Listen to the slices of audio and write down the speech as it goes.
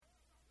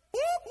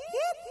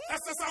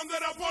That's the sound of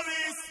the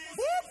police.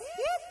 Whoop,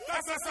 whoop.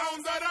 That's the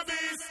sound of the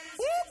beast.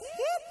 Whoop,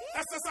 whoop.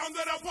 That's the sound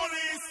of the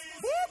police.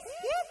 Whoop,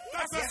 whoop.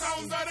 That's the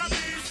sound of the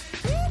beast.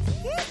 Whoop,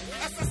 whoop.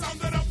 That's the sound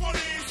of the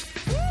police.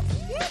 Whoop,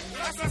 whoop.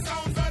 That's the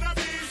sound of the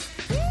beast.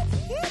 Whoop,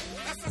 whoop.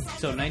 That's the sound.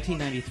 So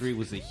 1993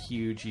 was a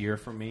huge year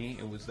for me.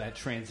 It was that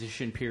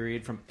transition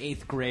period from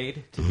 8th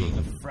grade to being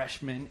a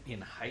freshman in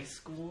high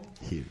school.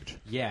 Huge.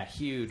 Yeah,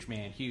 huge,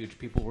 man, huge.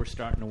 People were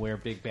starting to wear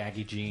big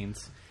baggy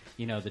jeans.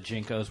 You know, the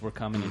Jinkos were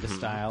coming into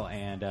style,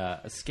 and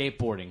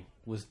skateboarding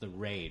was the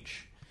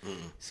rage.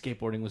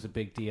 Skateboarding was a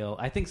big deal.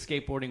 I think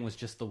skateboarding was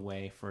just the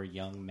way for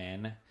young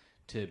men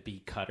to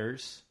be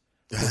cutters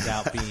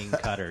without being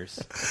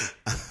cutters.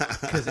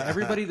 Because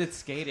everybody that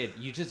skated,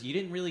 you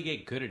didn't really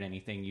get good at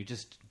anything. You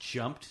just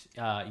jumped.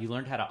 You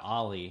learned how to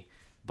ollie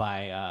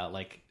by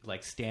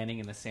like standing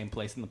in the same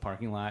place in the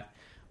parking lot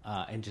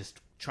and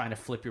just trying to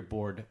flip your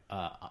board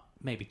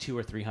maybe 200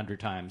 or 300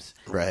 times.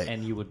 Right.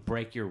 And you would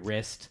break your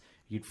wrist.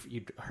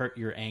 You'd hurt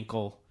your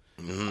ankle.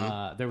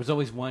 There was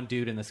always one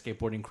dude in the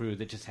skateboarding crew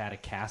that just had a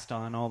cast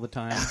on all the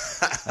time,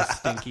 a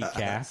stinky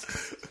cast,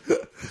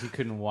 because you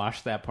couldn't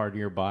wash that part of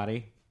your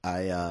body.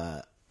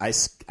 I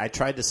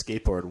tried to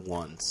skateboard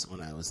once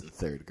when I was in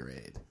 3rd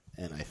grade,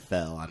 and I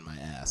fell on my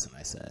ass, and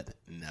I said,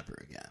 "Never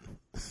again."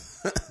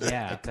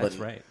 Yeah, that's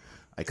right.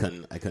 I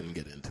couldn't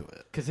get into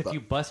it. Because if you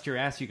bust your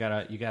ass, you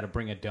gotta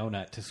bring a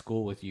donut to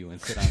school with you and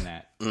sit on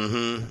that.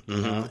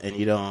 And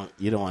you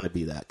don't want to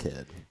be that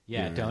kid.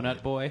 Yeah, you know?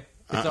 Donut boy.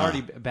 It's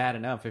already bad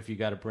enough if you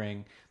got to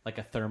bring like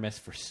a thermos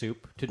for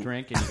soup to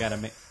drink, and you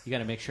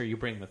gotta make sure you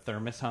bring the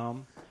thermos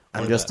home.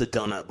 I'm just a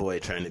donut boy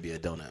trying to be a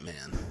donut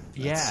man.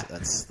 Yeah,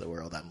 that's the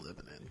world I'm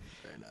living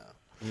in right now.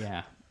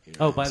 Yeah. You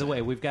know by the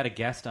way, we've got a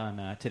guest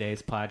on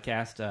today's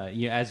podcast.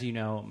 As you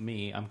know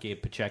me, I'm Gabe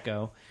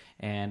Pacheco,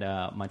 and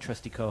my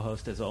trusty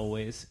co-host, as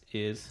always,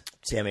 is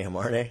Sammy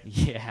Hamarne.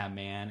 Yeah,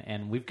 man.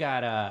 And we've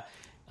got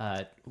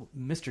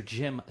Mr.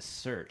 Jim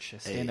Search, a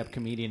stand-up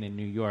comedian in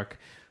New York,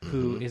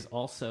 who is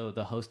also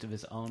the host of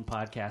his own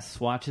podcast,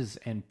 Swatches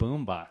and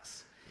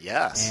Boomboxes.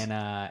 Yes.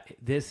 And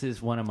this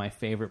is one of my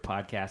favorite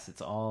podcasts.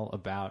 It's all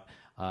about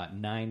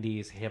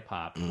 90s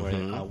hip-hop,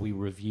 where we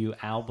review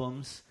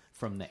albums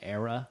from the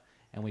era,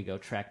 and we go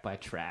track by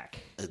track.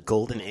 A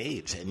golden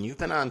age. And you've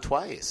been on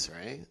twice,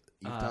 right?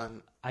 You've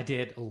done... I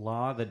did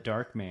Law the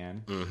Dark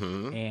Man,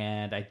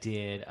 and I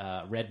did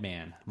Red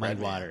Man, Mind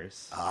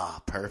Waters. Ah,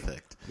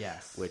 perfect.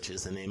 Yes. Which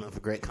is the name of a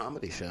great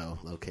comedy show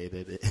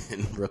located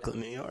in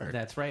Brooklyn, New York.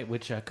 That's right,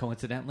 which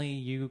coincidentally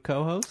you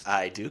co-host?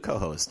 I do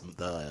co-host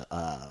the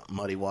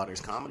Muddy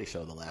Waters comedy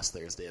show the last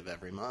Thursday of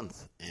every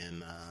month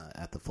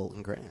at the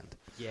Fulton Grand.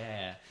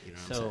 Yeah. You know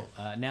so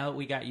now that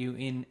we got you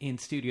in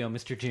studio,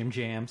 Mr. Jim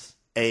Jams.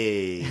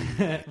 Hey.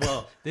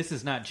 Well, this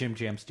is not Jim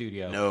Jam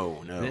Studio.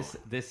 No.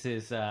 This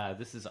is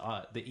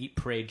the Eat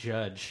Pray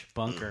Judge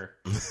bunker.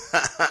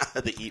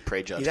 The Eat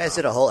Pray Judge. You guys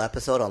did a whole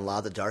episode on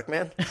Law the Dark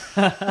Man?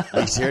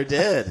 We sure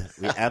did.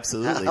 We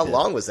absolutely How did.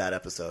 long was that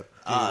episode?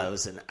 It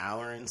was an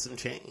hour and some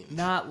change.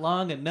 Not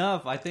long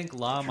enough. I think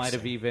Law might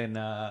have even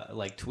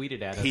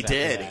tweeted at us. He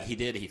did. He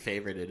did. He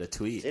favorited a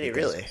tweet. Did he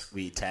really?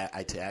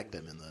 I tagged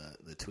him in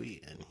the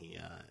tweet, and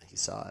he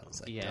saw it. I was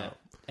like, yeah, dope.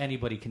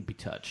 Anybody can be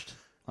touched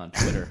on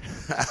Twitter.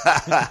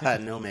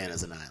 No man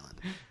is an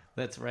island.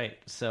 That's right.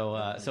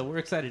 So we're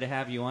excited to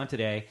have you on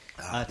today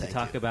to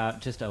talk about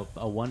just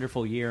a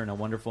wonderful year and a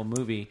wonderful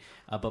movie.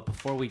 But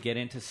before we get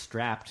into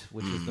Strapped,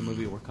 which is the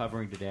movie we're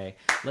covering today,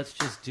 let's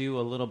just do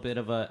a little bit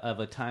of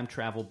a time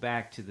travel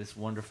back to this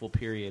wonderful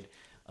period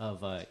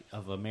of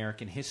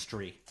American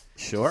history.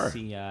 Sure.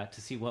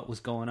 To see what was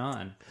going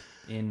on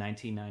in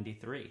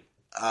 1993.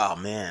 Oh,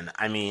 man.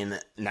 I mean,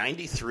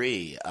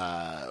 93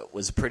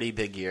 was a pretty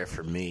big year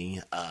for me.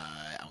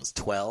 I was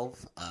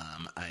 12.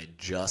 I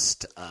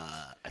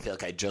feel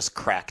like I just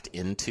cracked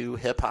into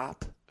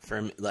hip-hop.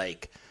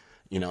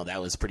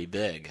 That was pretty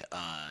big.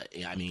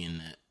 I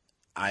mean,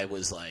 I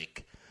was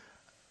like,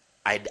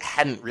 I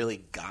hadn't really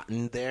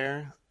gotten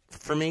there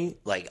for me.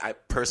 Like, I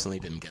personally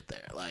didn't get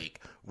there.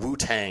 Like,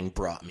 Wu-Tang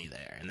brought me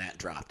there, and that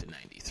dropped in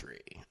 93.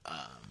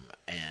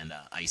 And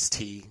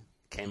Ice-T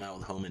came out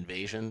with Home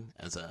Invasion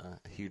as a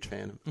huge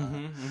fan.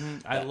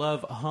 I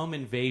love home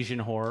invasion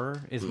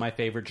horror is my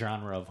favorite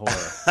genre of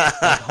horror.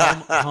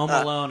 Like home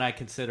Alone I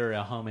consider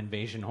a home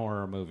invasion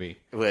horror movie.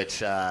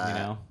 Which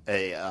a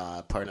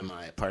part of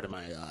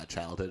my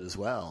childhood as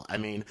well. I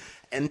mean,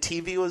 and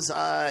TV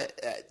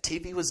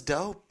was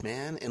dope,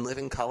 man. In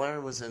Living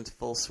Color was in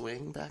full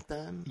swing back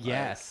then.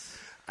 Yes.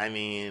 I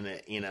mean,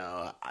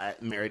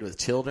 Married with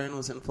Children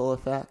was in full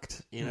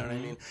effect. You know what I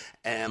mean?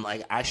 And,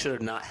 I should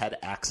have not had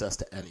access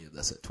to any of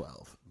this at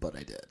 12, but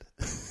I did.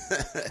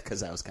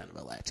 Because I was kind of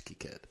a latchkey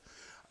kid.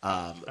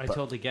 I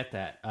totally get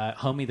that.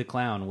 Homie the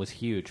Clown was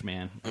huge,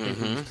 man. We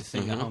used to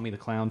sing the Homie the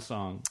Clown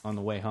song on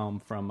the way home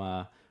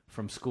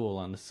from school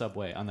on the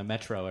subway, on the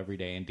metro every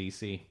day in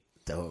D.C.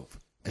 Dope.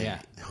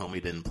 Yeah.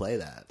 Homie didn't play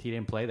that. He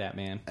didn't play that,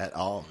 man. At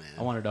all, man.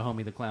 I wanted a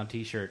Homie the Clown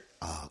t-shirt.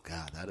 Oh,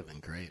 God, that'd have been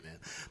great, man.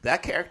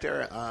 That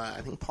character,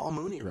 I think Paul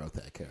Mooney wrote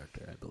that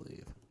character, I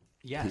believe.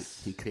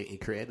 Yes. He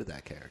created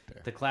that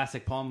character. The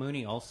classic Paul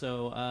Mooney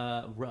also,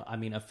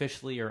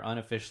 officially or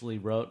unofficially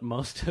wrote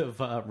most of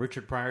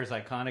Richard Pryor's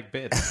iconic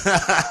bits.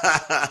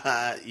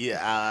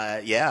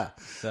 Yeah.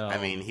 So, I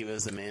mean, he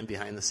was the man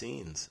behind the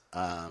scenes.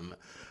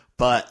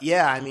 But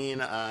yeah, I mean,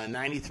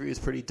 93 is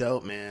pretty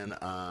dope, man.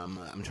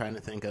 I'm trying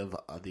to think of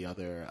the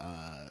other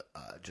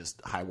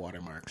just high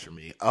water marks for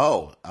me.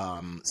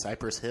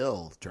 Cypress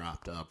Hill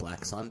dropped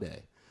Black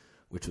Sunday,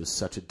 which was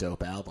such a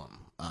dope album.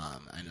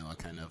 I know I'm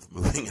kind of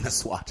moving in a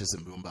Swatches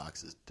and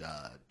Boomboxes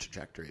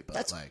trajectory,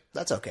 but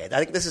that's okay. I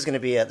think this is going to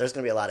be there's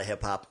going to be a lot of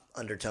hip hop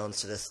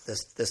undertones to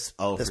this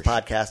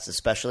podcast,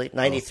 especially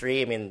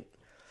 93. I mean,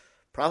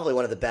 probably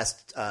one of the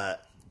best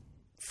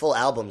full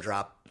album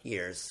drop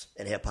years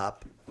in hip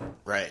hop.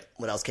 Right.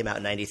 What else came out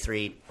in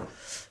 93?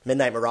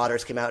 Midnight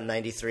Marauders came out in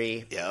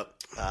 93.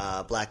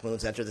 Yep. Black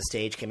Moon's Enter the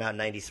Stage came out in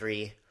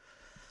 93.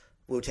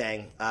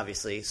 Wu-Tang,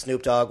 obviously.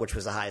 Snoop Dogg, which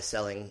was the highest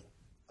selling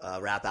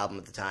rap album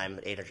at the time,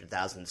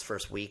 800,000 its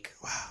first week.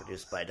 Wow.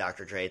 Produced by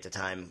Dr. Dre at the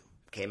time,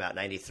 came out in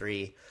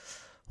 93.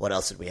 What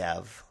else did we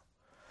have?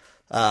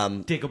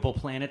 Diggable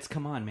Planets,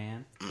 come on,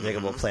 man.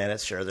 Diggable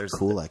Planets, sure. There's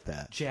cool like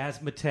that. Jazz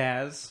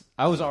Mataz.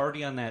 I was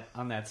already on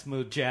that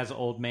smooth jazz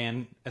old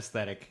man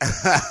aesthetic.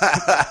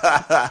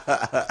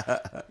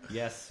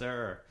 Yes,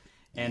 sir.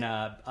 And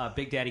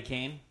Big Daddy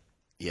Kane.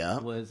 Yeah,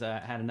 was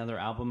had another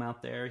album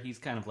out there. He's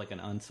kind of like an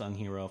unsung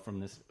hero from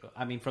this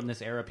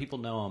era. People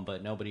know him,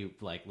 but nobody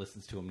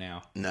listens to him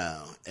now.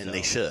 No, and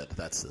they should.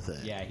 That's the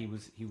thing. Yeah, he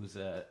was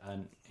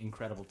an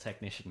incredible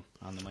technician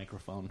on the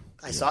microphone.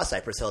 I saw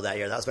Cypress Hill that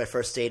year. That was my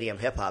first stadium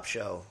hip hop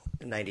show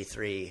in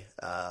 '93.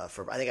 I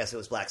guess it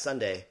was Black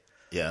Sunday.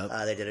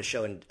 Yeah, they did a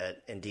show in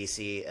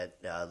DC at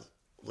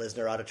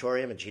Lisner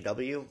Auditorium at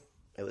GW.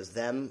 It was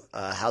them,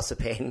 House of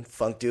Pain,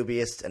 Funk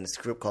Dubious, and this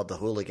group called the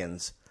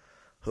Hooligans,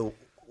 who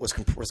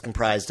was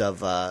comprised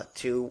of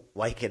two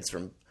white kids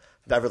from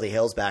Beverly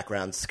Hills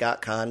backgrounds,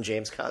 Scott Conn,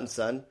 James Conn's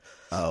son,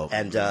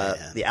 and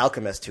the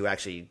Alchemist, who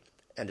actually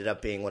ended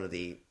up being one of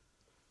the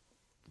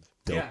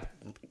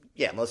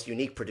most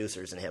unique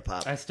producers in hip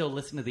hop. I still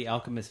listen to the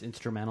Alchemist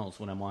instrumentals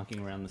when I'm walking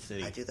around the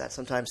city. I do that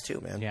sometimes too,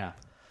 man. Yeah.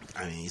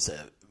 I mean, he's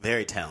a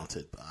very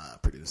talented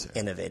producer.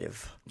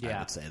 Innovative. Yeah. I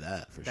would say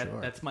that for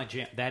sure. That's my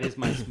jam. That is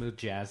my smooth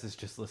jazz, is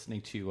just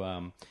listening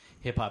to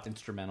hip hop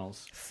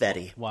instrumentals.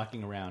 Fetty.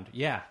 Walking around.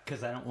 Yeah,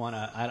 because I don't want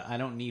to, I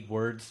don't need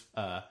words,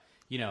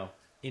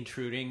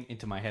 intruding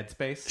into my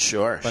headspace.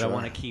 Sure. But I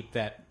want to keep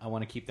that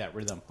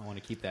rhythm. I want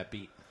to keep that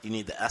beat. You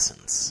need the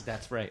essence.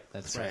 That's right.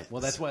 That's right.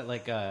 Well, that's what,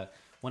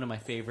 one of my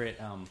favorite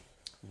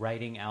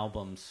writing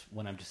albums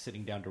when I'm just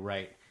sitting down to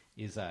write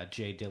is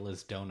Jay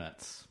Dilla's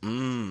Donuts.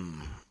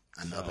 Another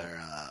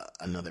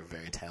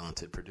very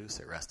talented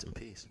producer. Rest in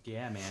peace.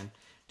 Yeah, man.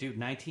 Dude,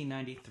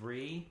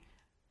 1993,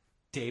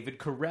 David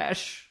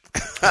Koresh.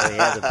 Oh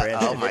yeah, the brand.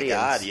 Oh my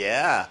God,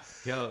 yeah.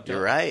 Yo,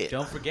 you're right.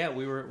 Don't forget,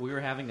 we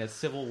were having a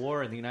civil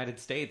war in the United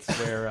States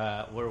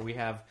where we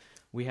have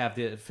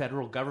the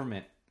federal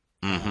government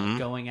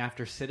going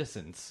after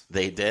citizens.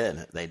 They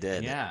did.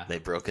 Yeah, they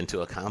broke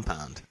into a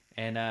compound.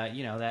 And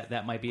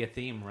that might be a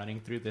theme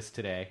running through this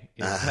today.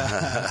 Is,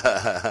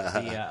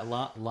 the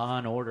law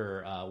and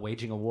order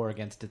waging a war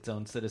against its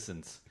own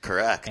citizens.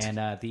 Correct. And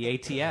the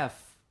ATF,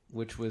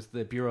 which was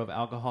the Bureau of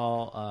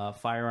Alcohol,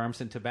 Firearms,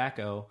 and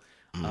Tobacco,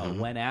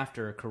 went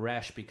after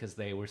Koresh because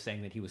they were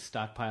saying that he was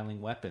stockpiling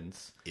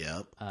weapons.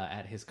 Yep.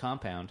 At his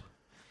compound.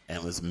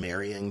 And was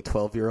marrying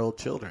 12-year-old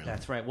children.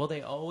 That's right. Well,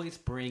 they always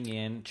bring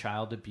in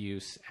child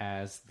abuse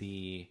as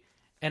the...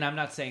 And I'm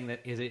not saying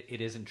that it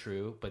isn't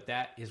true, but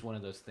that is one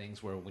of those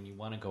things where when you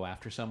want to go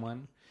after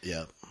someone,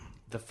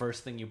 the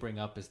first thing you bring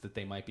up is that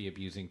they might be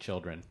abusing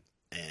children.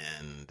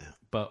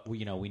 But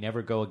we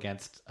never go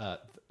against I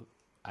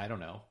don't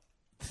know,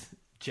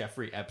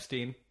 Jeffrey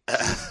Epstein,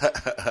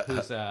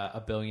 who's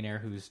a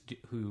billionaire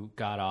who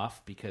got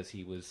off because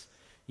he was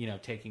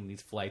taking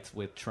these flights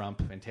with Trump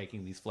and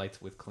taking these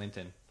flights with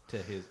Clinton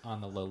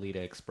on the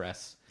Lolita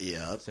Express.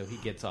 Yeah. So he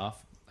gets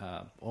off,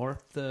 or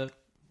the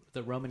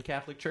Roman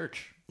Catholic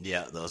Church.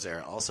 Yeah, those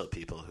are also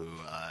people who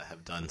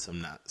have done some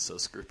not so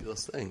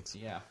scrupulous things.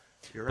 Yeah,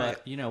 you're right.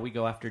 But we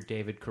go after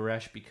David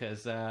Koresh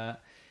because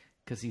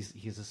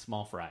he's a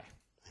small fry.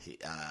 He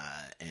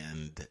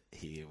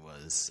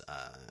was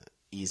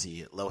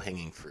easy, low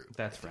hanging fruit.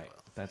 That's right.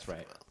 That's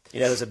right. You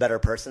know who's a better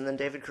person than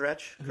David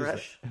Koresh?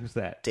 Who's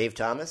that? Dave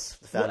Thomas,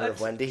 the founder of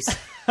Wendy's,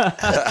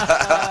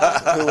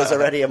 who was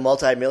already a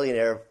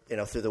multimillionaire,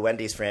 through the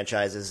Wendy's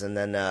franchises, and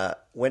then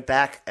went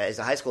back as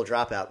a high school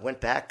dropout. Went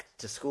back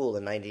to school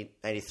in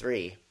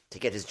 1993 to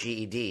get his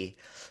GED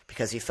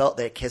because he felt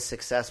that his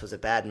success was a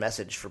bad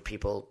message for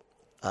people,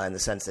 in the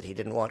sense that he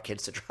didn't want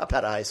kids to drop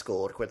out of high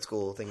school or quit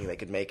school thinking they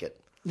could make it.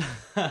 He's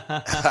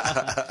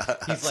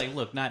like,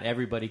 look, not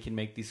everybody can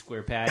make these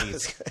square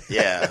patties.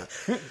 Yeah,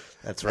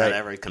 that's right. Not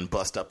everybody can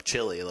bust up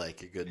chili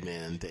like your good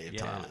man Dave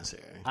Thomas here.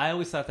 I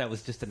always thought that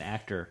was just an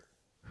actor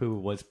who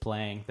was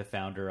playing the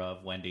founder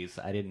of Wendy's.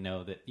 I didn't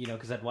know that,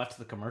 because I'd watched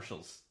the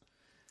commercials.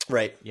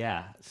 Right.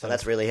 Yeah. So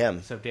that's really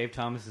him. So Dave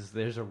Thomas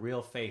there's a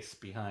real face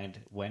behind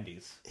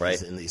Wendy's. Right.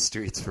 He's in these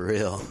streets for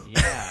real.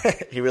 Yeah.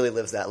 He really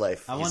lives that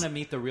life. I want to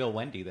meet the real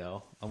Wendy,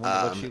 though. I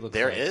wonder what she looks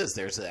There like. is.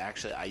 There's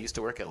actually. I used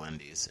to work at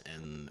Wendy's,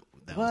 and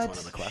that was one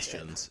of the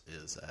questions.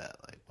 Is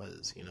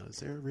is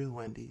there a real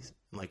Wendy's?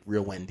 Like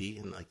real Wendy,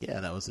 and like yeah,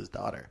 that was his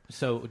daughter.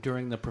 So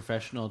during the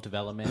professional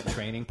development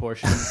training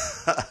portion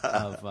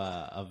of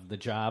the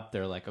job,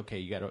 they're like,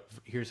 okay,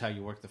 here's how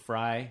you work the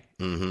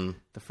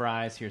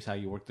fries. Here's how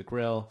you work the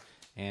grill,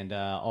 and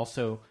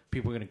also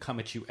people are going to come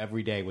at you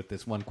every day with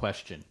this one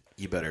question.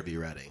 You better be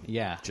ready.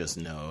 Yeah. Just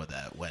know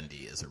that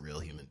Wendy is a real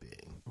human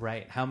being.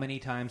 Right. How many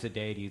times a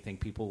day do you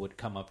think people would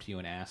come up to you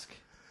and ask?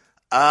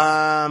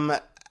 I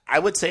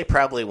would say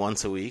probably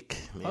once a week,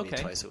 maybe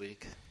twice a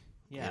week.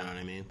 Yeah. You know what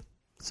I mean?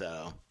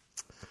 So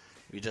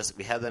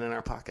we had that in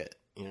our pocket.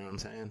 You know what I'm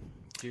saying?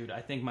 Dude,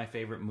 I think my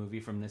favorite movie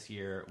from this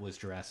year was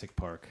Jurassic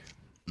Park.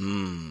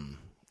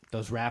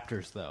 Those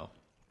raptors, though.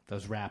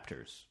 Those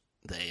raptors.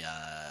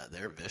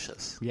 They're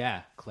vicious.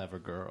 Yeah. Clever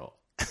Girl.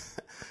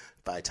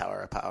 By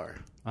Tower of Power.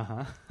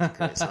 Uh-huh.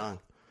 Great song.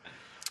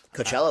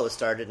 Coachella was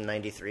started in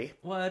 '93.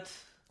 What?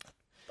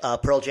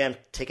 Pearl Jam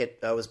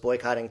was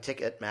boycotting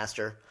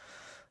Ticketmaster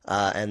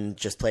and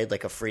just played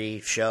like a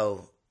free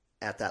show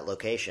at that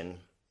location,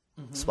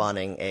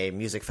 spawning a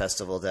music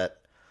festival that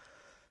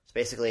is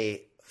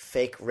basically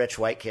fake rich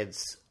white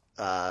kids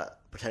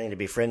pretending to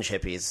be fringe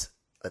hippies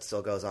that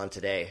still goes on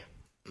today,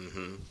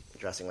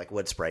 dressing like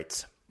wood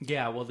sprites.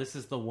 Yeah, well, this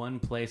is the one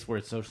place where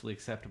it's socially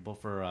acceptable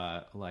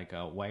for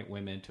white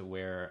women to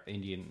wear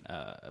Indian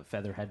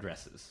feather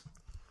headdresses.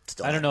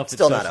 I don't know if it's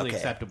socially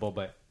acceptable,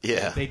 but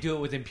they do it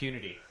with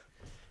impunity.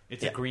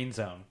 It's a green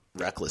zone.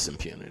 Reckless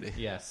impunity.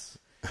 Yes,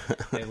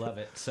 they love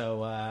it.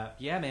 So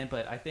yeah, man.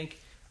 But I think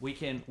we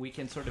can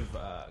sort of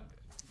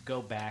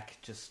go back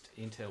just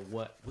into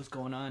what was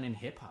going on in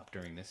hip hop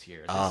during this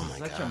year. This is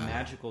such a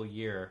magical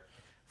year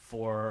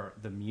for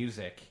the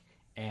music.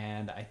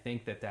 And I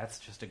think that's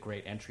just a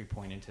great entry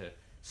point into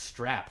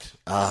Strapped.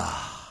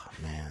 Oh,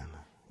 man.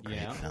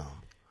 Great film.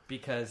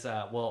 Because,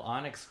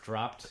 Onyx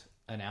dropped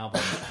an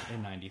album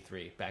in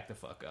 '93, Back the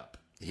Fuck Up.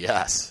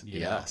 Yes,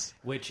 Yes.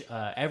 Which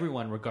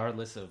everyone,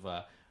 regardless of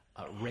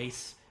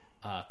race,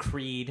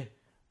 creed,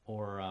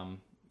 or,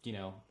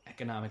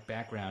 economic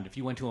background, if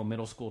you went to a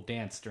middle school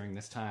dance during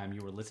this time,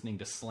 you were listening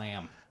to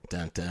Slam.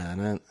 Dun, dun,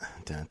 dun,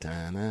 dun,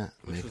 dun, dun.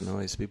 Make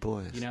noise, be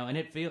boys. And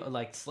it feels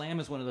like Slam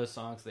is one of those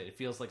songs that it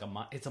feels like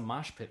it's a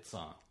mosh pit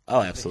song.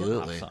 Oh, absolutely.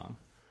 It's a hip-hop song.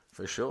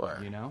 For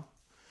sure.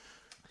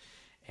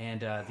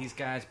 And these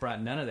guys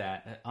brought none of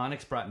that.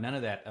 Onyx brought none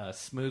of that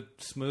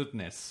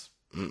smoothness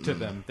to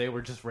them. They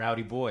were just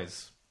rowdy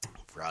boys.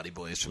 Rowdy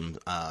boys from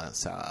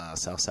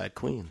Southside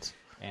Queens.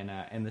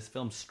 And this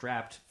film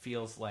Strapped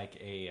feels like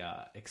a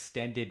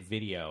extended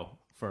video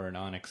for an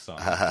Onyx song.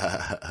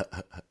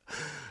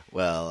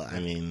 Well, I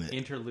mean...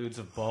 Interludes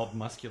of bald,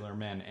 muscular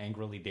men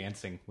angrily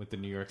dancing with the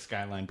New York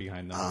skyline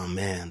behind them. Oh,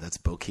 man, that's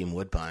Bokeem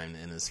Woodbine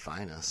in his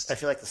finest. I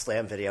feel like the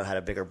Slam video had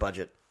a bigger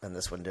budget than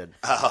this one did.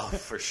 Oh,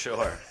 for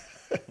sure.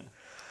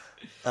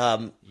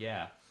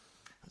 Yeah.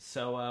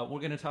 So we're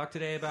going to talk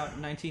today about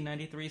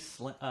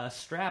 1993's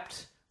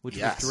Strapped, which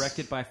Yes. was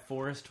directed by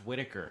Forrest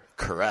Whitaker.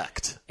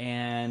 Correct.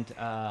 And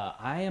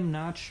I am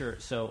not sure.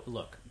 So,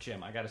 look,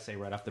 Jim, I got to say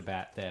right off the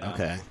bat that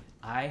Okay.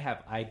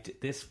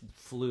 this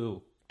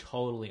flew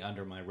totally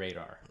under my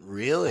radar.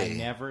 Really? I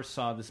never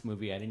saw this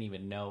movie. I didn't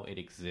even know it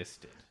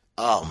existed.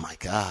 Oh, my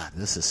God.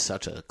 This is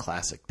such a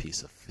classic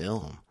piece of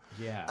film.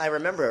 Yeah. I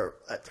remember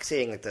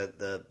seeing like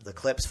the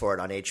clips for it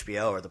on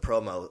HBO or the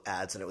promo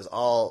ads, and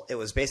it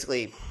was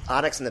basically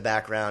Onyx in the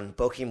background,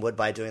 Bokeem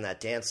Woodbine doing that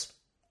dance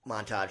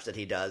montage that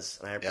he does.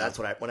 And that's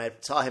when I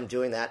saw him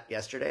doing that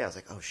yesterday, I was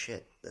like, oh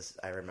shit,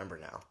 I remember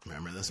now.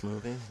 Remember this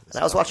movie? And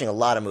I was watching a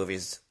lot of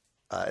movies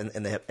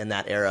in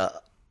that era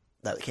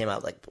that came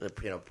out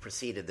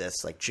preceded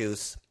this, like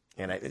Juice,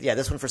 and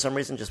this one for some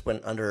reason just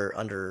went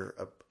under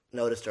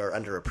noticed or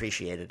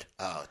underappreciated.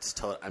 Oh, it's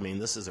total. I mean,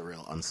 this is a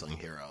real unsung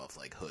hero of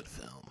like hood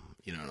film.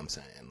 You know what I'm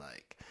saying?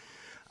 Like,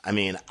 I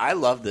mean, I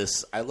love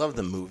this. I love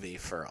the movie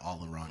for all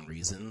the wrong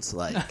reasons.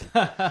 Like,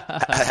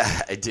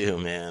 I do,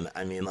 man.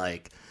 I mean,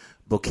 like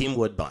Bokeem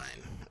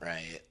Woodbine,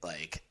 right?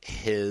 Like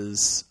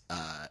his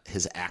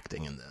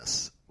acting in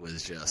this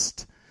was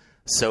just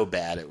so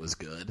bad it was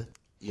good.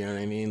 You know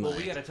what I mean? Well,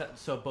 we got to.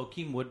 So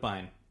Bokeem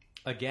Woodbine,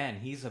 again,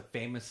 he's a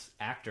famous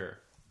actor.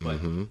 But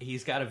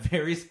he's got a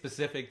very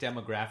specific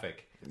demographic.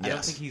 I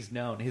don't think he's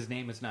known. His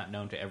name is not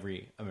known to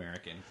every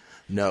American.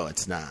 No,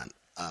 it's not.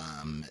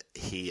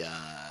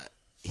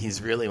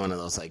 He's really one of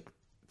those like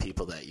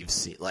people that you've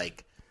seen.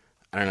 Like,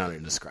 I don't know how to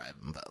describe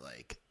him, but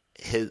like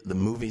the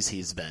movies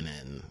he's been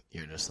in,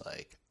 you're just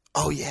like,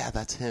 oh yeah,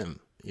 that's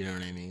him. You know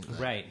what I mean? Like,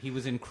 Right. He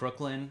was in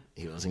Crooklyn.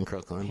 He was in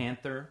Crooklyn.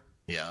 Panther.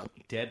 Yeah.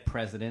 Dead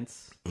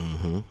Presidents.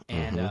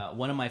 And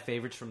one of my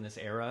favorites from this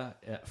era,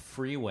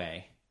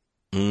 Freeway.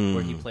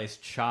 Where he plays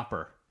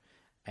Chopper,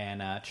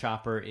 and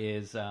Chopper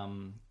is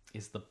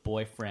the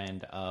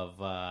boyfriend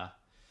of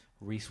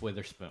Reese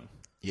Witherspoon.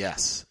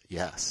 Yes.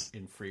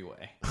 In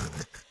Freeway,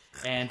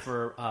 And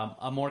for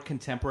a more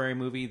contemporary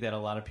movie that a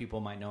lot of people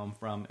might know him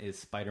from is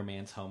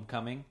Spider-Man's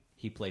Homecoming.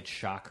 He played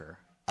Shocker.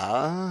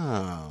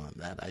 Oh,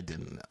 that I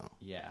didn't know.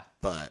 Yeah.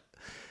 But,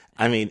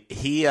 I mean,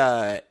 he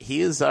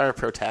is our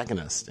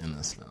protagonist in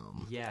this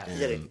film. Yeah. He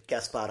did a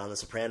guest spot on The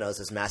Sopranos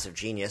as Massive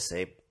Genius,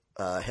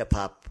 a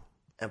hip-hop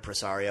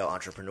impresario,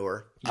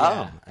 entrepreneur.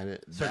 Yeah. Oh.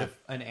 Sort of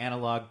an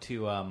analog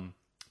to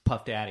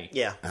Puff Daddy.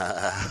 Yeah.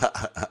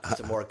 It's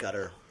a more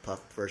gutter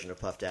version of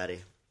Puff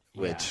Daddy.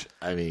 Which,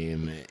 I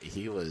mean,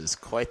 he was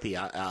quite the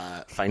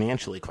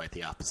financially quite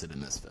the opposite in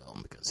this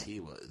film because he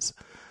was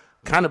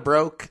kind of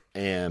broke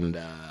and,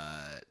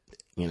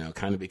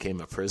 kind of became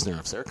a prisoner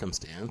of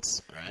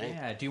circumstance, right?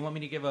 Yeah. Do you want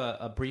me to give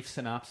a brief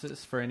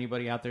synopsis for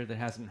anybody out there that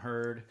hasn't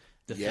heard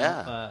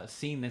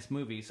seen this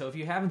movie? So if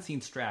you haven't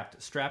seen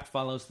Strapped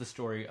follows the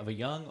story of a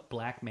young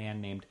black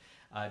man named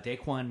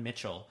Daquan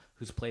Mitchell,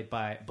 who's played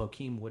by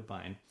Bokeem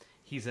Woodbine.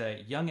 He's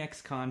a young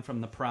ex-con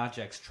from the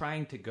projects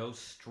trying to go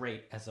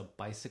straight as a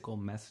bicycle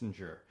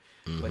messenger.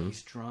 But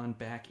he's drawn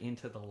back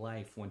into the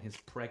life when his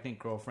pregnant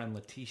girlfriend,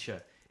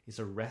 Letitia,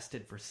 is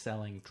arrested for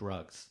selling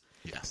drugs.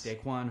 Yes.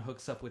 Daquan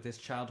hooks up with his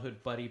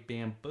childhood buddy,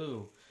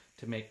 Bamboo,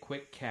 to make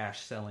quick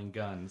cash selling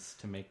guns,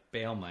 to make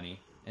bail money,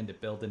 and to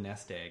build a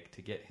nest egg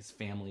to get his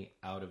family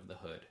out of the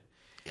hood.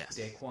 Yes.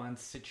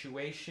 Daquan's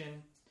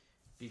situation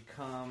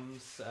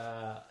becomes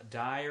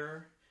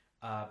dire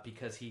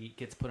because he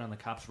gets put on the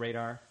cops'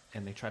 radar,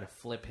 and they try to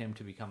flip him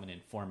to become an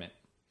informant.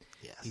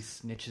 Yes. He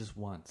snitches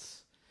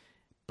once,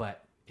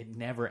 but it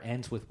never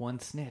ends with one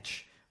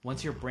snitch.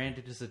 Once you're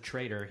branded as a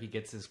traitor, he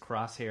gets his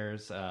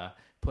crosshairs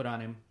put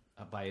on him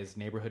by his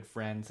neighborhood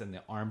friends and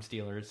the arms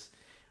dealers.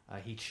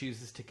 He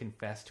chooses to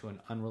confess to an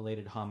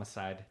unrelated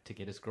homicide to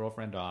get his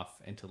girlfriend off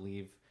and to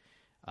leave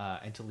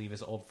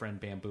his old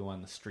friend Bamboo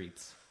on the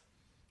streets.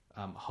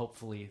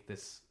 Hopefully,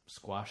 this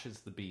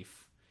squashes the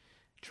beef.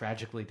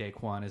 Tragically,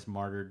 Daquan is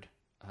martyred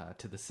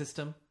to the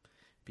system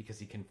because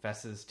he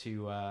confesses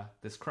to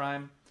this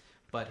crime,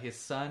 but his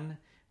son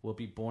will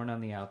be born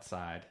on the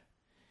outside,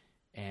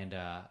 and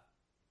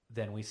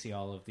then we see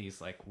all of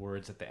these like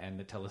words at the end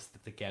that tell us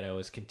that the ghetto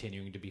is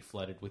continuing to be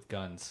flooded with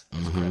guns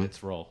as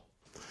credits roll.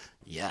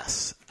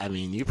 Yes, I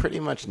mean you pretty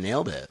much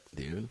nailed it,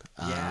 dude.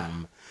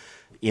 Yeah.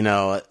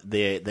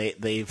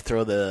 They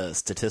throw the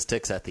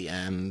statistics at the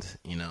end.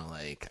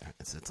 Like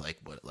it's like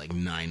what, like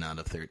 9 out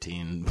of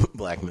 13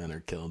 black men are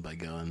killed by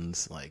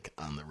guns, like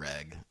on the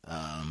reg.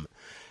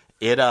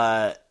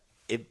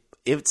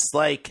 It's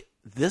like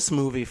this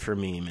movie for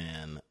me,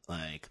 man.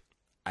 Like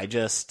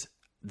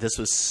this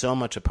was so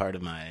much a part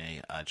of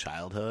my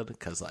childhood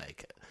because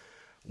like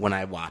when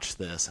I watched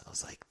this, I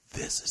was like,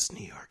 this is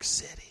New York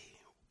City.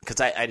 Because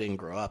I didn't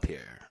grow up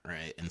here,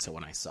 right? And so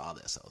when I saw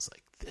this, I was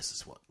like, this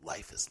is what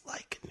life is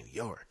like in New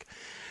York.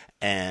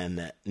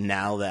 And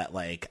now that,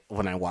 like,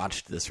 when I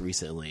watched this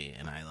recently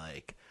and I,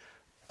 like,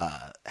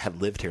 have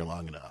lived here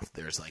long enough,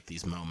 there's, like,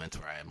 these moments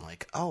where I'm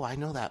like, oh, I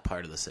know that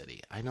part of the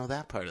city. I know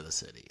that part of the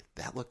city.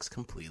 That looks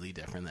completely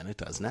different than it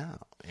does now,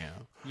 you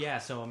know? Yeah,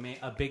 so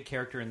a big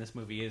character in this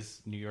movie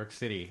is New York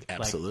City.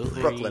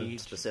 Absolutely. Like Brooklyn,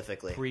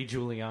 specifically.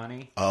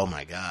 Pre-Giuliani. Oh,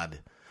 my God.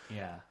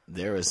 Yeah.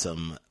 There was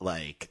some,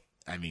 like...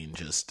 I mean,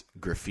 just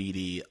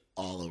graffiti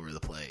all over the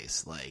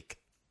place, like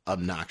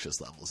obnoxious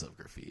levels of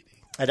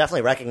graffiti. I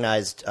definitely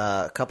recognized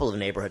a couple of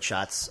neighborhood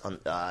shots on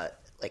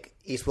like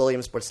East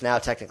Williamsburg. It's now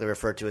technically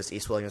referred to as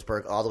East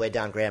Williamsburg, all the way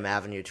down Graham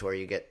Avenue to where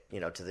you get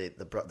to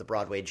the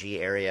Broadway G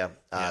area.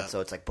 So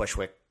it's like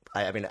Bushwick.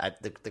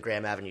 The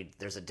Graham Avenue.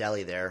 There's a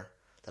deli there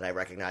that I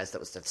recognized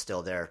that's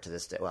still there to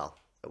this day. Well,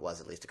 it was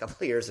at least a couple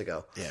of years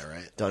ago. Yeah,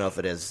 right. Don't know if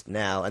it is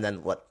now. And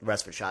then what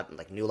rest of it shot in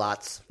like New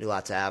Lots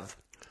Ave.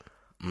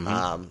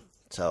 Mm-hmm.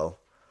 So,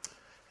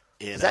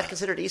 is that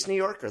considered East New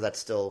York, or that's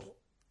still?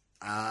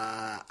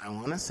 I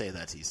want to say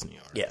that's East New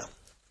York. Yeah.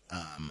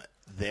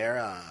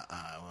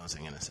 What was I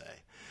going to say?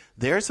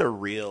 There's a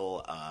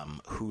real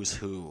who's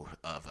who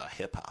of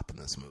hip-hop in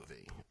this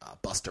movie.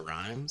 Busta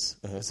Rhymes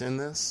is in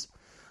this.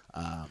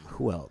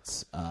 Who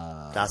else?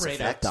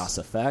 Das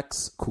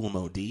Effects. Kool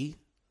Moe Dee.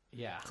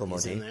 Yeah. Kool Moe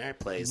He's Dee. in there.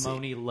 Plays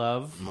Moni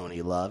Love.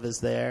 Moni Love is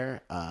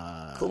there.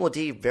 Kool Moe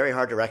Dee, very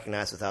hard to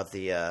recognize without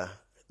the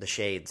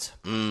shades.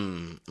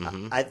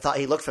 I thought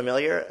he looked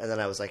familiar, and then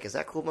I was like, "Is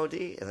that Kool Moe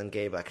Dee?" And then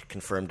Gabe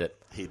confirmed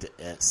it. He did,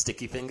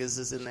 Sticky Fingers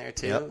is in there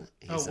too.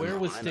 Yep. Where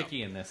was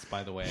Sticky in this,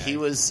 by the way? He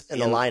was in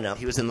the lineup.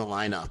 He was in the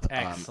lineup.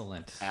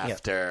 Excellent.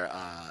 After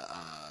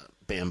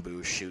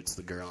Bamboo shoots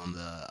the girl in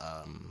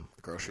the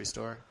grocery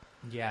store.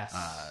 Yes.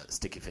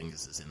 Sticky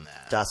Fingers is in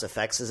that. Das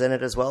Effects is in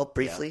it as well,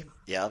 briefly.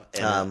 Yep.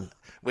 And,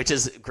 which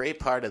is a great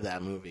part of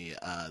that movie.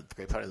 The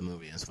great part of the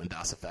movie is when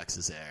Das Effects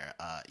is there,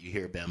 you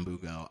hear Bamboo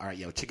go, all right,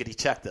 yo, chickadee,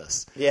 check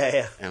this.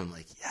 Yeah. And I'm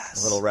like,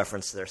 yes. A little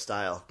reference to their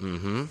style.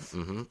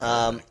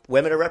 Mm-hmm.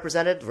 Women are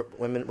represented.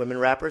 Women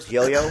rappers.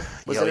 Yo-Yo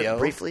was in Yo-Yo. it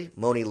briefly.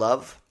 Moni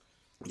Love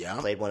Yeah.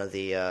 played one of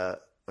the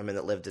women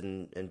that lived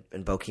in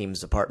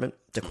Bokeem's apartment.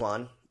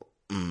 Daquan.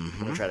 I'm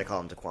going to try to call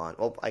him Daquan.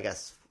 Well, I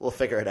guess we'll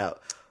figure it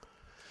out.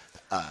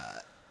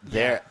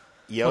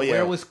 Yo-Yo. But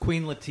where was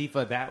Queen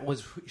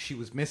Latifah? She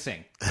was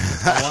missing.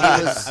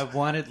 I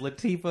wanted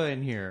Latifah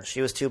in here.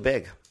 She was too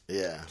big.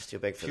 Yeah. She's too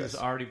big for She this.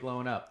 was already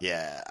blowing up.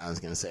 Yeah, I was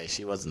going to say,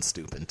 she wasn't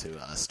stooping to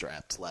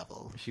Strapped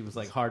level. She was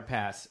like hard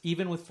pass.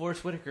 Even with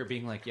Forrest Whitaker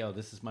being like, yo,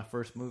 this is my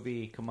first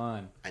movie. Come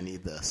on. I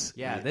need this.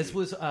 Yeah, this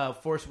was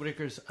Forrest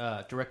Whitaker's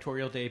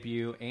directorial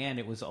debut, and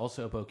it was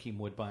also Bokeem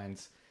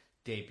Woodbine's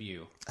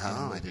debut.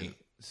 Oh, I didn't.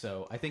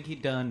 So I think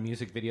he'd done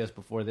music videos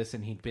before this,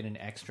 and he'd been an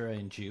extra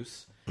in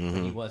Juice.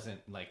 And he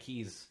wasn't like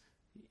he's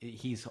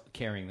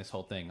carrying this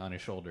whole thing on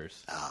his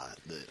shoulders.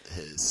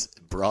 His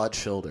broad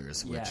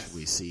shoulders, which Yes.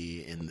 we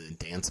see in the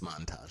dance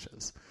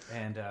montages.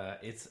 And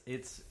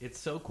it's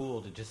so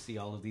cool to just see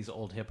all of these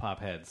old hip hop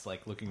heads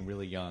like looking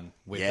really young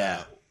with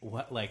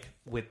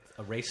with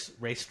a race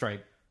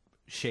stripe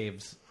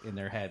shaves in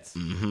their heads.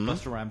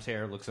 Busta Rhymes'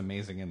 hair looks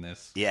amazing in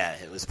this. Yeah,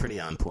 it was pretty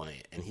on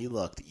point, and he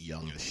looked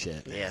young as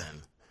shit, man.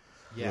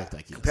 Yeah. He looked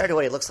like he Compared to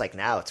what he looks like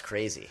now, it's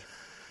crazy.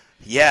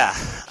 Yeah.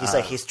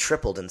 He's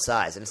tripled in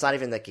size, and it's not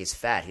even like he's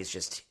fat. He's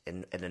just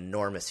an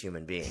enormous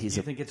human being. Do you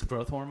think it's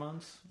growth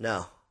hormones?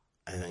 No,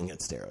 I think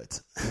it's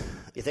steroids.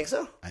 you think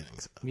so? I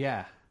think so.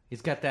 Yeah,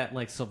 he's got that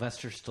like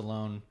Sylvester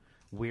Stallone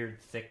weird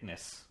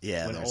thickness.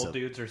 Yeah, when there's old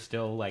dudes are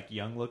still like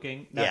young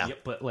looking. Yeah.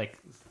 But like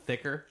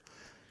thicker.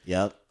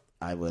 Yep.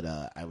 I would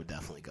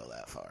definitely go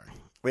that far.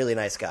 Really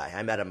nice guy.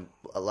 I met him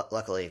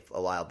luckily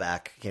a while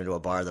back. He came to a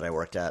bar that I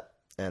worked at,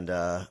 and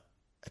I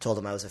told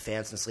him I was a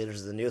fan since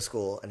Leaders of the New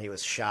School, and he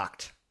was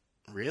shocked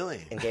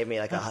Really? and gave me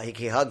like a hug.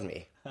 He hugged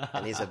me,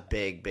 and he's a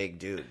big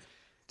dude.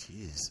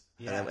 Jeez.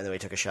 Yeah. And then we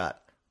took a shot.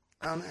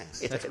 Oh,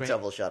 nice. He took a great.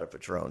 double shot of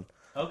Patron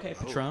Okay,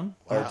 Patron.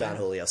 or Don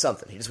Julio,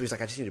 something. He was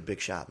like, I just need a big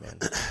shot, man.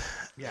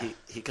 Yeah.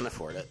 He can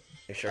afford it.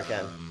 You sure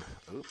can.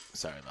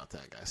 Sorry about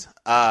that, guys.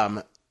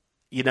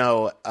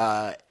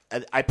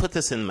 I put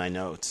this in my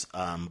notes,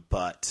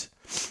 but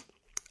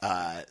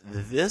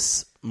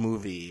this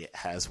movie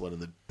has one of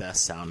the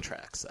best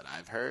soundtracks that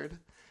I've heard,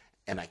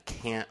 and I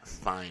can't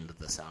find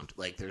the sound.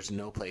 Like, there's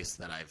no place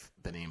that I've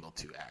been able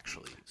to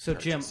actually So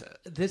Jim, purchase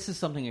it. this is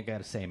something I got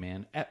to say,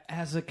 man.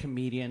 As a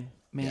comedian,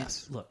 man,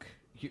 Yes. look,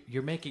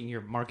 you're making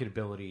your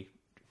marketability.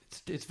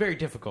 It's very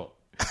difficult.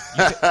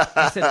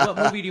 I said, "What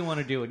movie do you want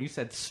to do?" And you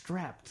said,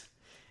 "Strapped."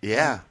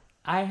 Yeah.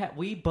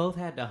 We both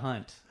had to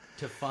hunt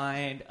to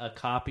find a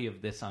copy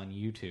of this on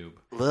YouTube.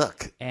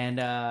 Look. And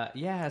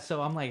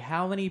so I'm like,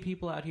 how many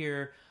people out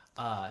here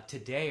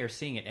today are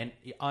seeing it?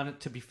 And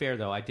to be fair,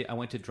 though, I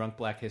went to Drunk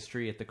Black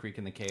History at the Creek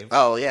in the Cave.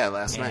 Oh, yeah,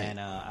 last night. And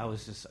I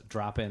was just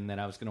dropping that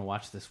I was going to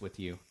watch this with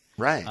you.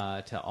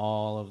 Right. To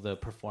all of the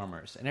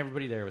performers, and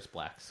everybody there was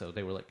black, so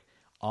they were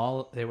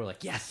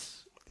like,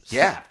 yes,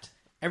 Strapped.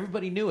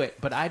 Everybody knew it,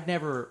 but I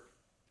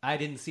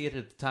didn't see it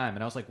at the time,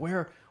 and I was like,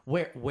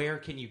 where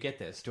can you get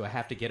this? Do I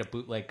have to get a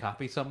bootleg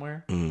copy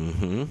somewhere?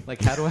 Mm-hmm.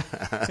 Like, how do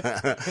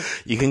I?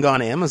 You can go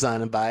on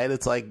Amazon and buy it.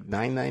 It's like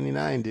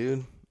 $9.99,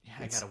 dude. Yeah,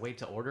 I gotta wait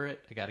to order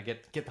it. I gotta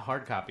get the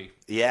hard copy.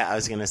 Yeah, I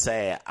was gonna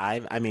say I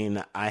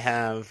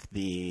have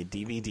the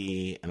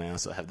DVD and I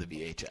also have the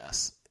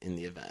VHS in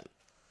the event.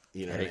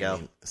 You know, There you what I go.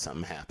 mean?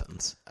 Something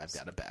happens, I've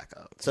got a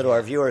backup. So to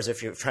our viewers,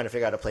 if you're trying to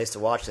figure out a place to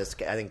watch this,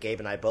 I think Gabe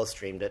and I both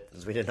streamed it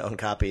because we didn't own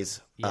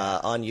copies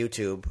on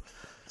YouTube,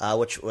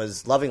 which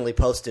was lovingly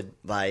posted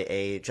by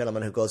a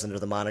gentleman who goes under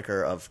the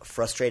moniker of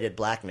Frustrated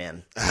Black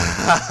Man.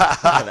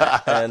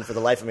 and for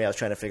the life of me, I was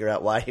trying to figure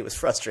out why he was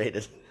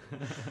frustrated.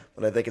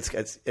 But I think it's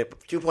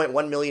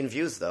 2.1 million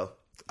views, though.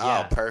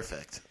 Yeah. Oh,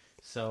 perfect.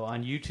 So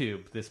on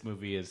YouTube, this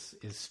movie is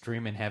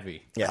streaming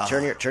heavy. Yeah,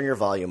 turn your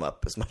volume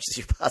up as much as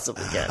you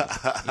possibly can.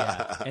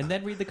 Yeah, and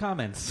then read the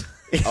comments.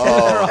 They're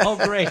all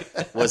great.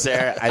 Was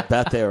there? I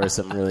bet there were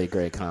some really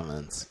great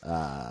comments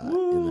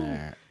in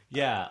there.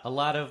 Yeah, a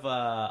lot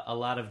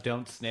of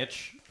don't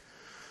snitch.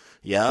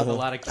 Yeah. A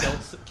lot of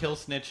kill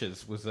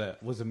snitches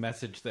was a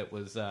message that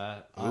was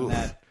on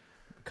that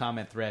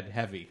comment thread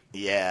heavy.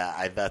 Yeah,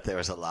 I bet there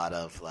was a lot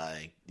of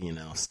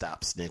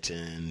stop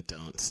snitching,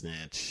 don't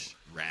snitch,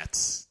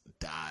 rats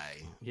die,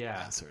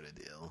 that sort of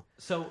deal.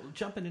 So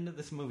jumping into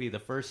this movie, the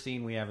first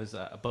scene we have is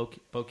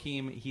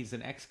Bokeem. He's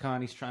an ex-con.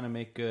 He's trying to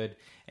make good,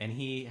 and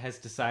he has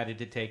decided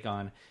to take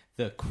on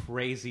the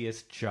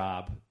craziest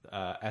job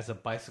as a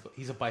bicycle.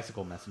 He's a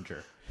bicycle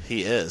messenger.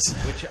 He is.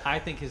 Which I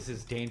think is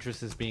as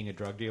dangerous as being a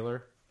drug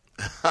dealer.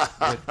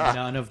 With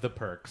none of the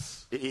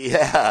perks.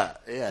 Yeah,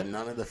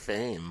 none of the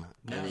fame.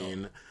 No. I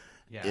mean,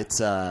 Yeah. it's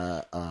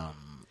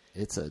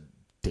a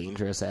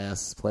dangerous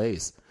ass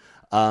place.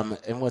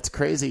 And what's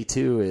crazy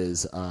too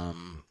is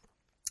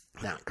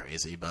not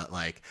crazy, but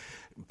like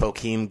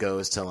Bokeem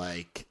goes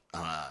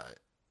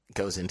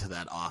into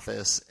that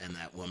office, and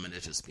that woman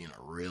is just being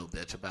a real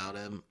bitch about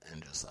him,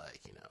 and just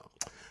like,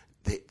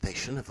 they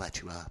shouldn't have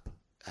let you up.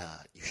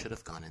 You should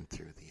have gone in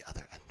through the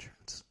other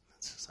entrance.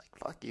 It's just like,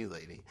 fuck you,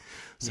 lady.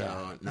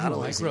 So not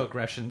only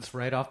microaggressions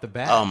right off the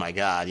bat. oh my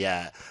god,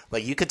 yeah,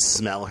 like you could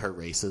smell her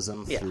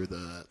racism through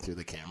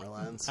the camera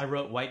lens. I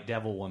wrote "white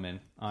devil woman"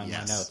 on my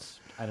notes.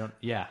 I don't.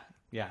 Yeah,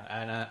 Yeah,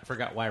 and I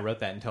forgot why I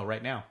wrote that until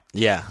right now.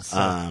 Yeah,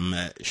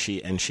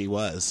 she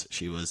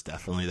was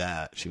definitely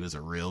that. She was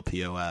a real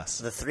POS.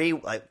 The three,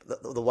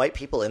 the white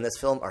people in this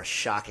film are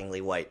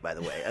shockingly white, by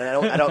the way. And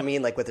I don't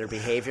mean like with their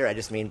behavior. I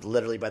just mean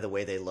literally by the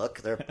way they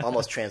look. They're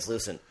almost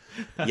translucent.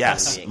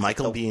 Yes,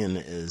 Michael Biehn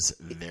is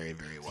very,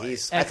 very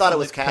white. I thought it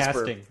was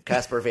casting.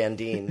 Casper Van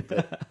Dien,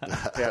 but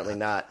apparently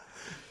not.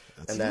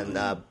 And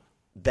then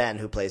Ben,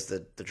 who plays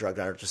the drug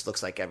runner, just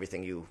looks like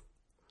everything you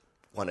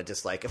want to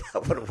dislike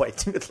about what a white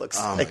dude looks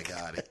like. Oh my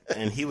god!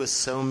 And he was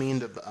so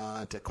mean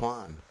to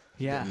Quan.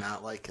 Yeah, did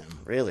not like him.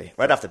 Really,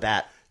 right off the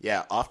bat.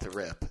 Yeah, off the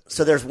rip.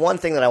 So there's one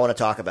thing that I want to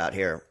talk about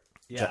here,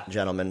 yeah.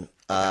 Gentlemen,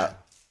 Okay.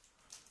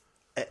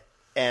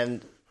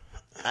 and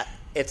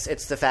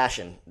it's the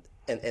fashion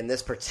in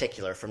this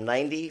particular from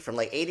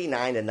like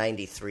 89 to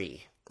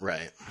 93.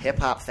 Right. Hip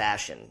hop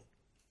fashion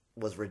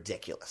was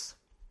ridiculous.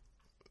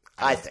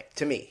 I think,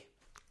 to me.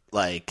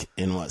 Like,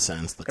 in what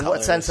sense? In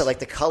what sense? Like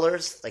the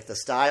colors, like the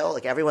style,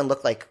 like everyone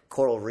looked like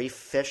coral reef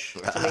fish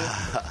to me,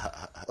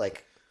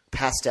 like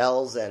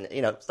pastels, and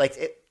like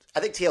it. I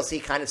think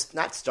TLC kind of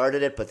not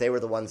started it, but they were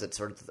the ones that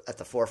sort of at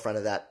the forefront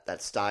of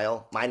that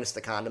style. Minus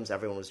the condoms,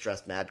 everyone was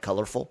dressed mad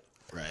colorful.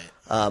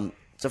 Right.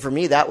 So for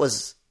me,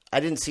 I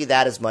didn't see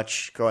that as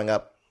much growing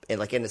up in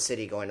the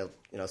city, going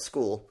to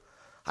school.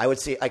 I would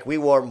see we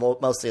wore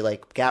mostly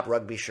like Gap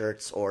rugby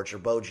shirts or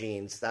Girbaud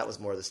jeans. That was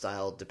more the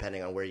style,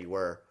 depending on where you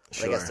were.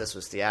 Sure. I guess this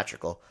was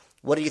theatrical.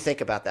 What do you think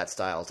about that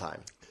style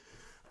time?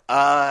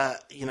 I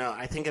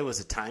think it was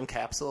a time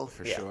capsule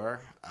for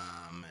sure.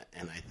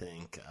 And I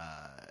think,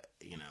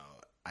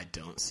 I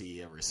don't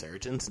see a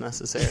resurgence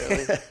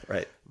necessarily.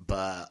 Right.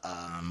 But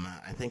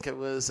I think it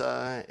was,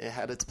 it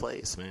had its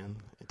place, man.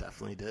 It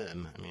definitely did.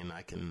 I mean,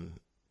 I can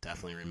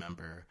definitely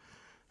remember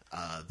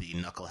the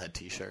Knucklehead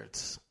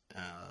t-shirts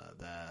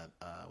that,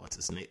 what's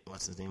his name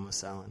was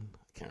selling?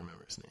 I can't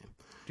remember his name.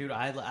 Dude,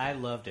 I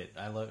loved it.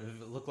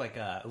 It looked like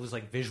it was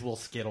like visual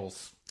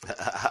Skittles.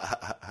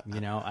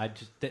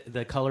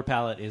 The color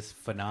palette is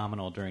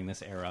phenomenal during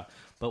this era.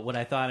 But what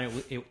I thought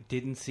it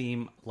didn't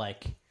seem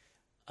like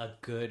a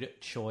good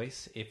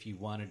choice if you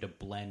wanted to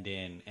blend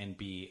in and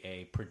be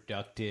a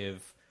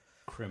productive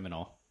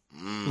criminal.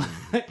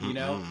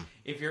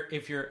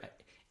 If you're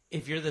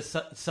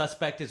the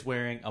suspect is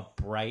wearing a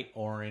bright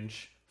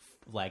orange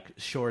like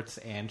shorts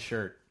and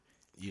shirt,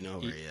 you know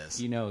where he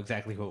is. You know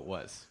exactly who it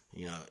was.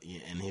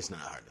 And he's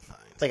not hard to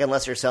find. Like,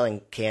 unless you're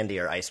selling candy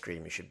or ice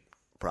cream, you should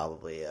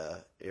probably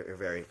you're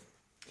very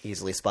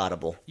easily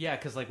spottable. Yeah,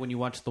 because like when you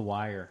watch The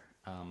Wire,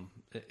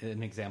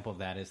 an example of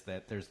that is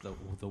that there's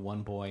the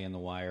one boy in The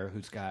Wire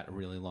who's got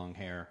really long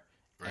hair,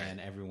 right.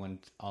 And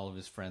all of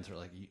his friends are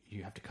like,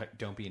 you have to cut.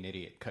 Don't be an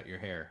idiot. Cut your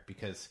hair,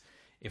 because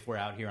if we're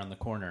out here on the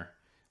corner,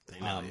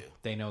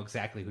 they know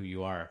exactly who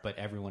you are. But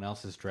everyone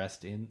else is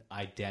dressed in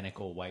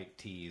identical white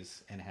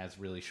tees and has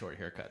really short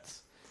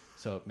haircuts.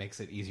 So it makes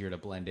it easier to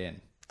blend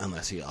in.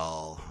 Unless you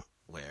all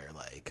wear,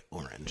 like,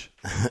 orange.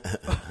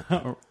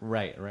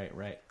 Right.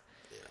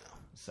 Yeah.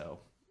 So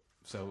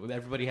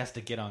everybody has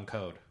to get on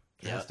code.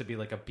 There has to be,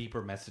 like, a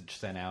beeper message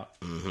sent out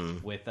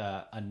with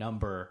a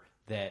number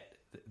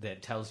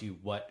that tells you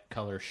what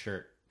color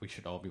shirt we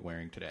should all be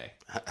wearing today.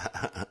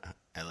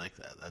 I like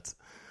that. That's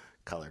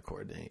color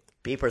coordinate.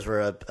 Beepers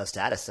were a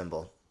status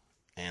symbol.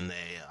 And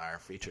they are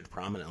featured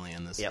prominently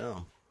in this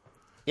film.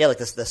 Yeah, like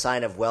the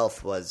sign of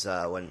wealth was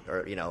when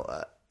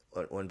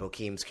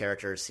Bokeem's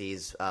character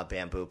sees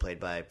Bamboo, played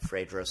by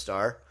Freddo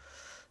Starr.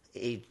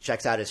 He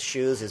checks out his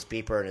shoes, his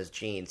beeper, and his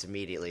jeans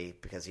immediately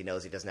because he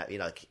knows he doesn't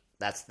have.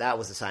 That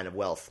was a sign of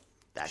wealth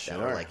back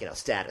then, or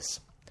status.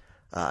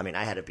 I mean,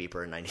 I had a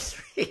beeper in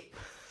 '93,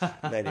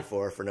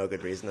 '94 for no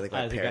good reason. I think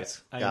my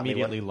parents got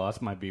immediately me one.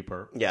 lost my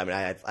beeper. Yeah, I mean,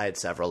 I had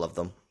several of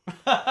them.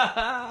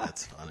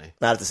 That's funny.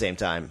 Not at the same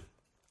time.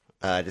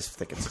 I just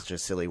think it's such a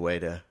silly way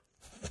to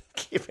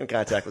keep in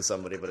contact with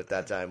somebody, but at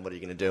that time, what are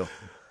you going to do?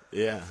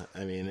 Yeah,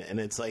 I mean,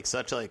 and it's like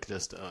such like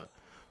just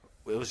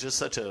it was just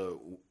such a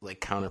like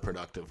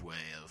counterproductive way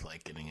of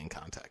like getting in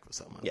contact with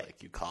someone. Yeah.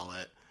 Like you call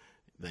it,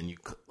 then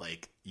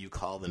you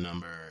call the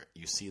number,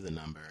 you see the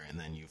number, and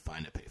then you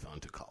find a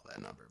payphone to call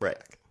that number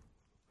back.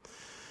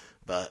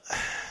 But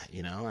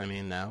I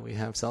mean, now we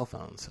have cell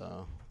phones,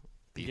 so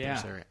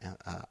beepers are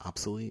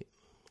obsolete.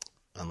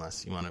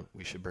 Unless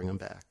we should bring them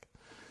back.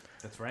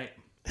 That's right.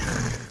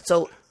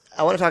 So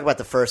I want to talk about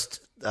the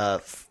first.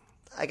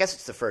 I guess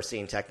it's the first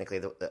scene, technically,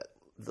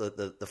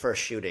 the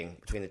first shooting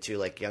between the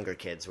two younger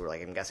kids who were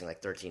I'm guessing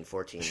 13,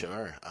 14.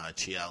 Sure,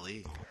 Chia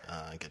Lee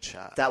gets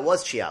shot. That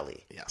was Chia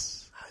Lee.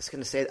 Yes. I was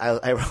going to say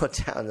I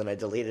wrote down, then I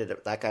deleted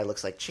it. That guy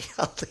looks like Chia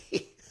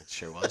Lee. It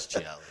sure was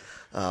Chia Lee.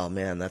 Oh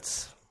man,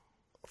 that's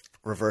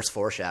reverse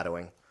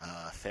foreshadowing.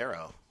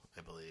 Pharaoh,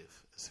 I believe,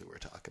 is who we're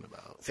talking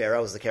about.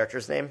 Pharaoh is the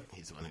character's name?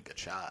 He's the one who got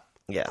shot.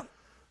 Yeah.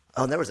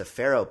 Oh, and there was a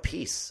Pharaoh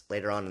piece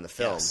later on in the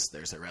film. Yes,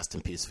 there's a Rest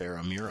in Peace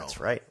Pharaoh mural. That's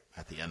right.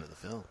 At the end of the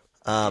film.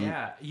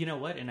 Yeah, you know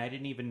what? And I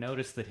didn't even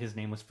notice that his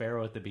name was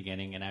Pharaoh at the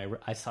beginning, and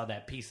I saw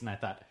that piece, and I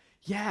thought,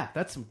 yeah,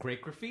 that's some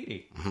great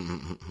graffiti.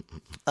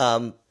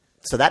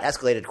 So that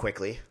escalated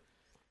quickly.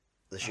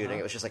 the shooting.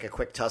 It was just like a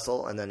quick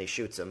tussle, and then he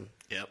shoots him.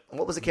 Yep. And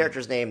what was the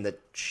character's name that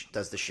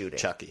does the shooting?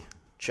 Chucky.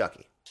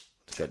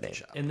 It's a good name.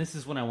 And this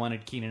is when I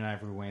wanted Keenan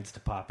Ivory Wayans to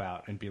pop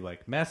out and be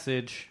like,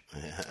 message.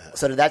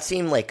 So did that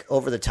seem like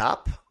over the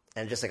top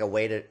and just like a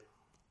way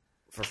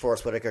for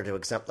Forrest Whitaker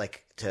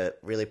to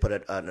really put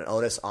an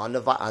onus on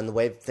the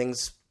way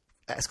things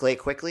escalate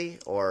quickly,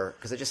 or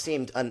because it just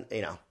seemed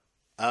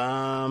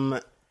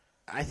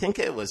I think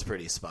it was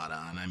pretty spot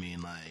on. I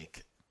mean,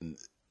 like,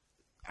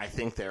 I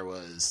think there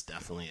was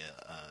definitely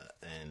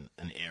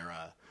an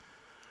era,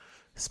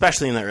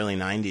 especially in the early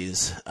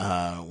 90s,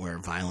 where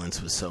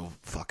violence was so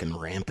fucking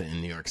rampant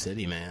in New York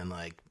City, man.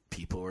 Like,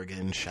 people were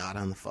getting shot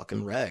on the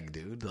fucking reg,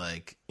 dude.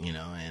 Like,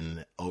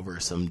 and over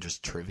some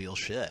just trivial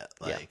shit.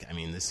 Like, I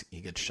mean,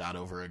 he gets shot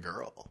over a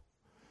girl.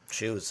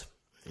 Shoes.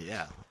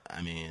 Yeah.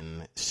 I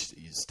mean,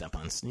 you step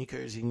on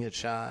sneakers, you can get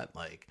shot.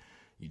 Like,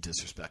 you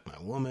disrespect my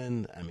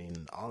woman. I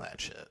mean, all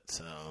that shit.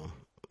 So,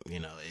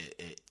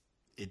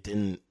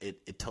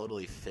 it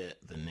totally fit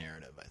the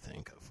narrative, I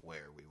think, of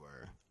where we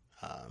were,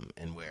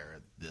 and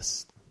where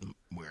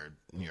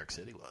New York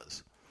City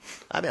was.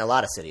 I mean, a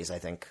lot of cities, I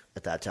think,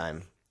 at that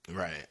time.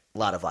 Right. A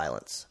lot of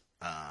violence.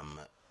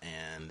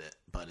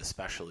 But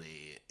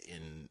especially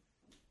in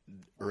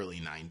early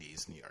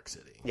 90s New York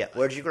City. Yeah.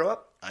 Where did you grow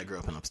up? I grew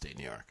up in upstate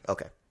New York.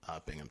 Okay.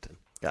 Binghamton.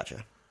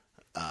 Gotcha.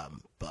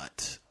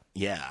 But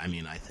yeah, I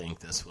mean, I think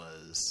this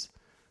was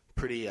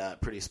pretty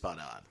spot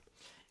on.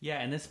 Yeah,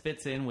 and this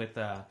fits in with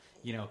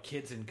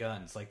kids and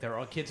guns. Like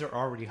kids are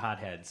already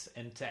hotheads,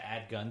 and to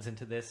add guns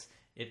into this,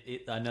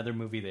 another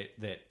movie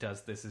that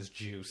does this is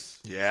Juice.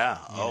 Yeah.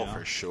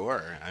 For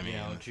sure. I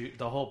mean,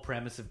 the whole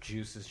premise of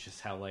Juice is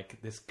just how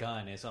like this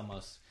gun is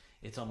almost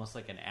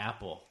like an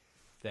apple,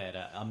 that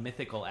a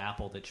mythical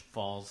apple that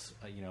falls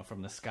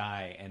from the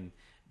sky, and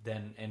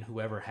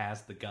whoever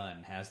has the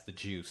gun has the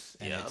juice,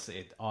 and it's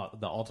the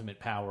ultimate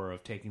power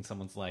of taking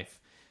someone's life,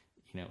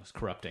 is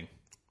corrupting.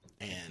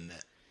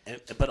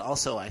 But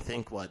also, I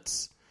think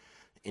what's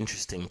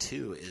interesting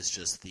too is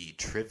just the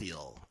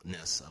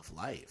trivialness of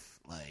life.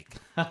 Like,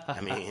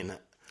 I mean,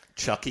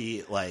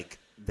 Chucky, like,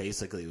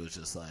 basically was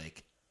just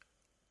like,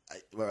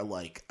 let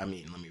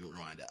me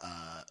rewind.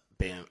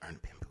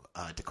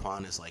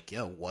 Daquan is like,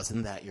 yo,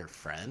 wasn't that your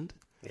friend?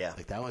 Yeah.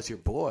 Like, that was your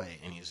boy.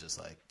 And he's just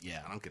like,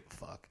 yeah, I don't give a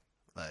fuck.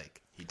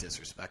 Like, he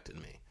disrespected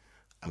me.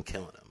 I'm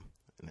killing him.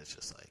 And it's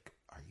just like,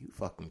 are you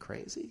fucking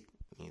crazy?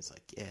 And he's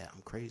like, yeah,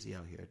 I'm crazy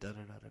out here.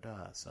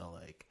 Da-da-da-da-da. So,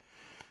 like...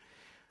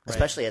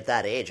 Especially at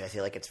that age, I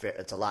feel like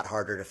it's a lot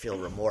harder to feel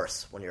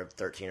remorse when you're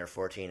 13 or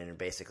 14 and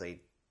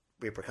basically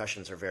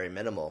repercussions are very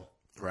minimal.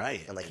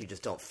 Right. And, like, you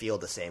just don't feel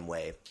the same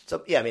way.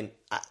 So, yeah, I mean,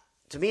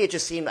 to me, it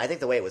just seemed... I think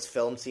the way it was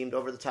filmed seemed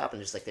over the top,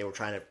 and just, like, they were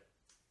trying to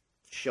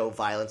show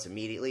violence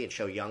immediately and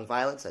show young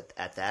violence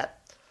at that.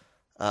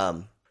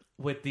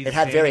 With these, it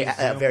had very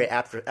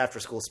after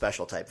school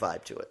special type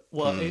vibe to it.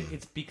 Well,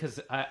 it's because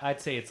I'd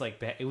say it's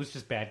like it was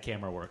just bad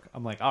camera work.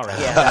 I'm like, all right,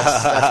 yeah,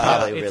 that's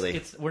probably really.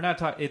 We're not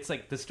talking. It's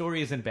like the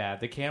story isn't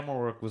bad. The camera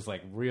work was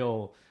like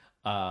real.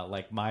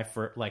 Like my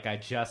first, like I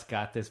just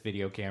got this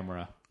video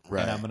camera,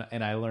 right?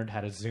 And I learned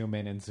how to zoom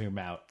in and zoom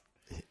out.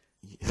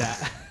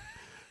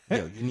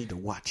 Yo, you need to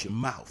watch your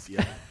mouth,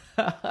 yeah.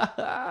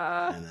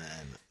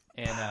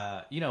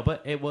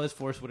 But it was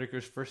Forrest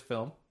Whitaker's first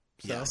film,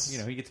 so yes.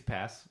 He gets a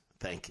pass.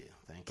 Thank you.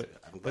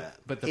 I'm glad.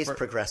 But he's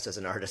progressed as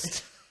an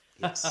artist.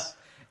 Yes.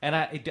 And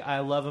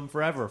I love him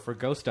forever for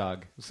Ghost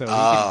Dog. So he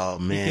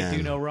can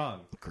do no wrong.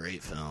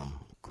 Great film.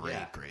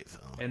 Great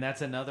film. And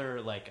that's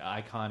another like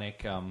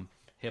iconic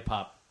hip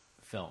hop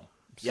film.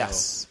 So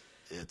yes.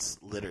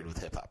 It's littered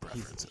with hip hop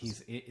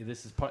references.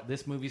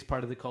 This movie's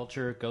part of the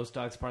culture. Ghost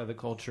Dog's part of the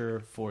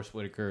culture. Forrest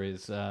Whitaker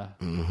is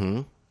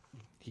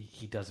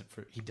He does it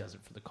for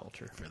the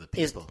culture, for the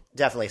people. He's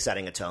definitely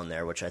setting a tone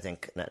there, which I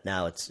think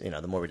now it's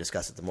the more we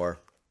discuss it, the more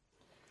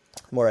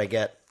I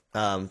get.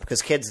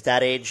 Because kids at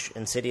that age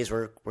in cities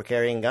were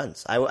carrying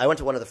guns. I went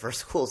to one of the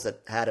first schools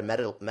that had a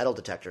metal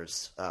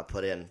detectors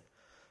put in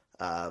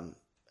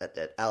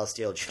at Alice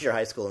Steele Junior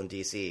High School in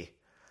D.C.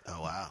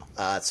 Oh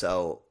wow!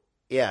 So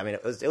yeah, I mean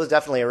it was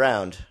definitely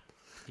around.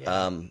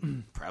 Yeah.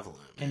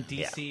 Prevalent. In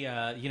D.C.,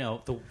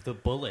 the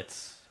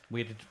Bullets.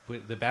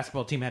 The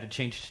basketball team had to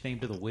change its name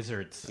to the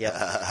Wizards. Yeah,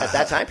 at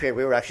that time period,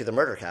 we were actually the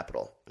murder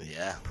capital.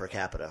 Yeah, per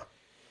capita,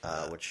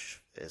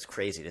 which is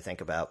crazy to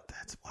think about.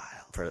 That's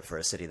wild for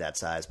a city that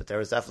size. But there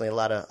was definitely a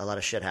lot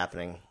of shit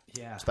happening.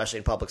 Yeah, especially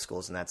in public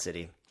schools in that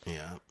city.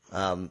 Yeah.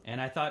 And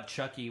I thought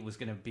Chucky was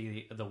going to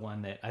be the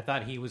one that I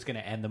thought he was going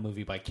to end the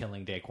movie by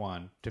killing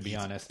Daquan. To be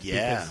honest,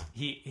 yeah, because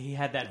he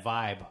had that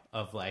vibe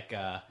of like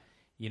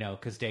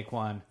because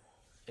Daquan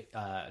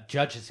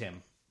judges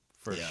him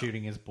for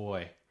shooting his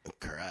boy.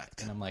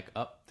 Correct. And I'm like,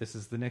 this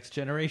is the next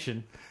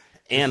generation.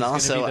 And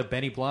also the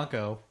Benny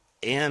Blanco.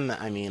 And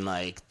I mean,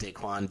 like,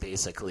 Daquan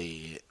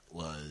basically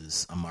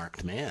was a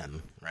marked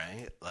man,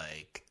 right?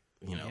 Like,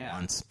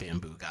 once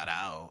Bamboo got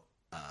out,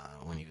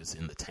 when he was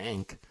in the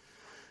tank,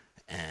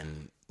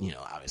 and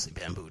obviously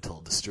Bamboo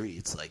told the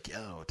streets, like,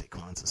 yo,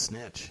 Daquan's a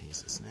snitch.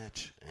 He's a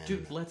snitch. And,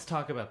 dude, let's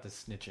talk about the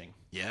snitching.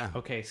 Yeah.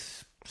 Okay,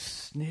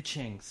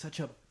 snitching, such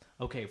a...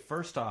 Okay,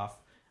 first off,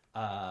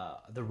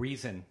 the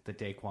reason that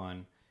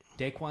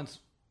Daquan's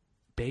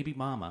baby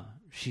mama,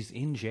 she's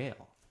in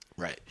jail.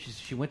 Right.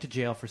 She went to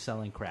jail for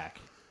selling crack,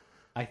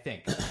 I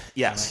think.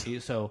 Yes.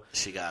 So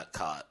she got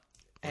caught.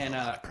 And a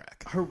lot of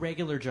crack. Her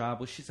regular job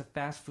was she's a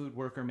fast food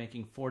worker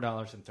making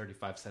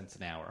 $4.35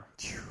 an hour.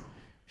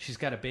 She's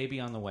got a baby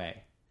on the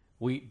way.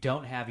 We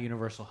don't have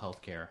universal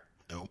health care.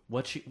 Nope.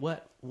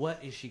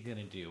 What is she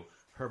gonna do?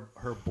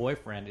 Her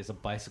boyfriend is a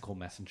bicycle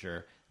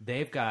messenger.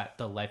 They've got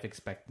the life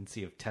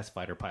expectancy of test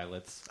fighter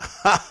pilots.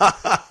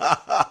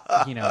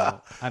 You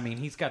know, I mean,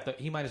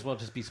 he might as well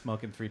just be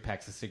smoking 3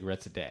 packs of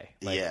cigarettes a day.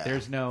 Like, yeah.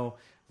 There's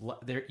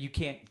you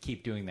can't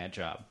keep doing that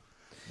job.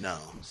 No.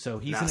 So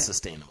he's not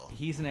sustainable.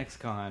 He's an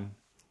ex-con,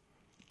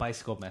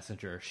 bicycle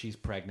messenger. She's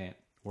pregnant,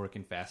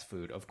 working fast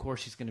food. Of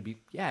course, she's going to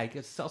be. Yeah, I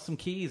guess sell some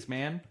keys,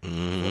 man.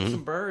 Flip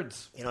some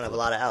birds. You don't have a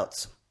lot of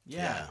outs.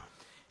 Yeah.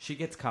 She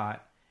gets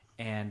caught,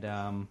 and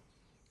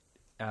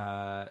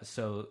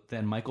so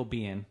then Michael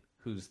Biehn,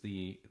 who's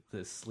the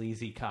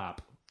sleazy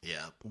cop,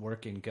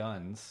 working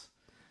guns,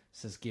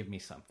 says, "Give me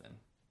something.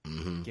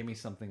 Give me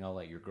something. I'll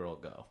let your girl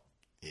go."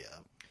 Yeah.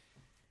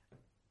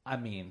 I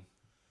mean,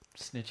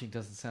 snitching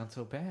doesn't sound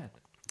so bad.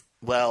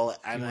 Well,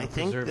 and I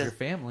think preserve your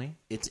family.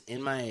 It's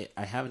in I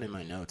have it in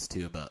my notes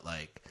too, but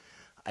like,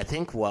 I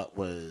think what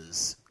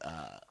was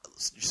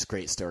just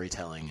great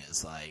storytelling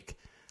is like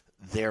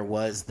there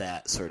was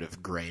that sort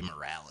of gray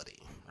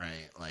morality,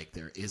 right? Like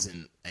there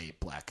isn't a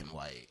black and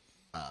white,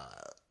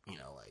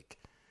 like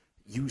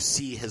you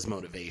see his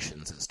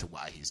motivations as to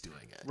why he's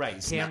doing it.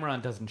 Right.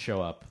 Cameron doesn't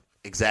show up.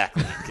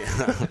 Exactly.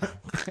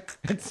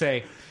 and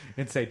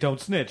say,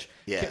 don't snitch.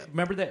 Yeah.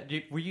 Remember that?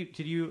 Did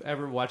you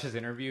ever watch his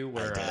interview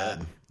where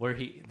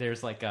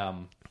there's like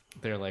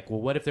they're like,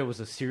 well, what if there was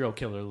a serial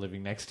killer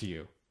living next to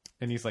you?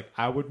 And he's like,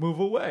 I would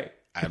move away.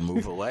 I'd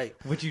move away.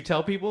 Would you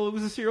tell people it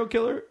was a serial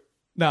killer?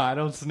 No, I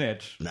don't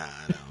snitch. Nah,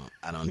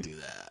 I don't do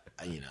that.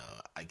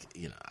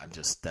 I'm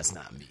just, that's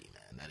not me,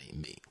 man. That ain't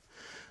me.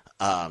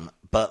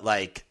 But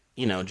like,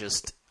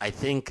 just, I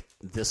think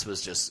this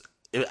was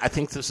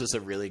a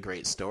really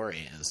great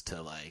story as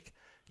to like,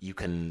 you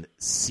can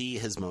see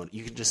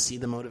you can just see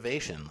the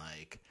motivation.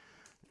 Like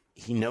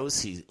he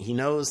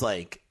knows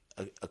like,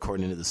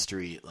 according to the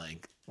street,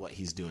 like what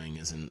he's doing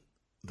isn't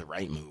the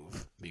right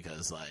move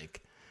because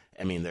like,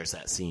 I mean, there's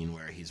that scene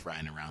where he's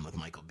riding around with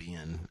Michael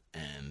Biehn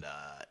and,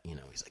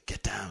 he's like,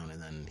 get down.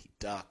 And then he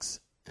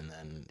ducks and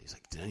then he's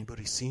like, did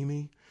anybody see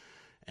me?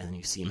 And then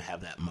you see him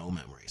have that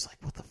moment where he's like,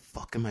 what the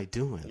fuck am I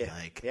doing? Yeah,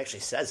 like he actually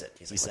says it.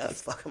 He's like, what the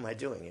fuck am I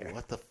doing here?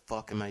 What the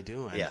fuck am I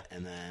doing? Yeah.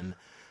 And then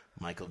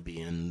Michael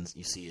Biehn,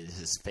 you see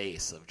his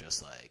face of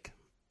just like,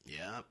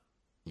 yeah,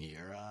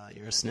 you're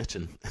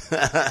snitching.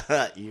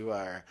 you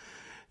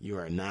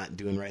are not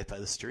doing right by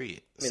the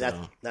street. I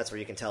mean, that's where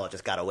you can tell it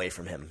just got away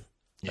from him.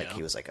 Like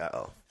he was like,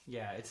 uh-oh.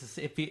 Yeah,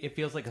 it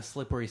feels like a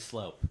slippery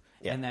slope.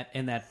 Yeah.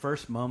 And that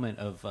first moment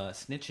of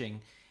snitching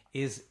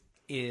is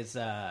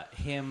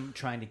him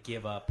trying to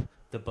give up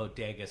the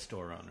bodega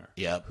store owner.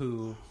 Yep.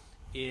 Who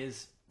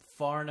is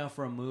far enough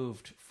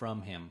removed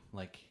from him.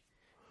 Like,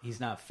 he's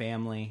not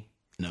family.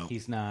 No.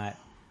 He's not...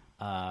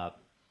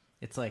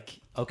 it's like,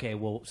 okay,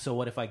 well, so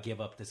what if I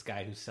give up this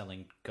guy who's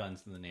selling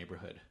guns in the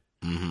neighborhood?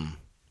 Mm-hmm.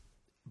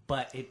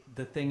 But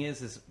the thing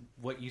is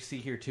what you see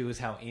here, too, is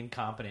how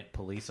incompetent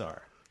police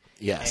are.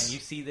 Yes. And you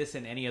see this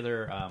in any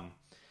other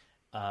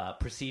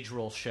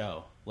procedural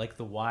show. Like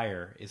The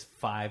Wire is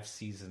 5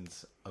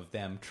 seasons of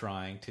them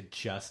trying to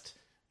just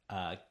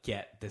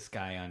get this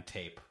guy on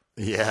tape.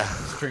 Yeah.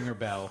 Stringer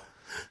Bell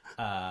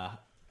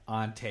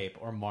on tape,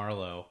 or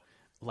Marlowe,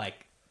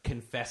 like,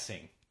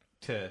 confessing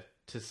to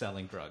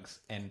selling drugs.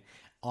 And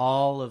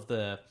all of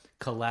the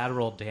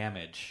collateral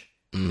damage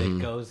that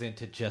goes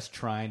into just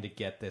trying to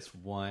get this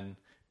one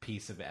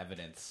piece of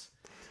evidence.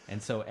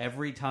 And so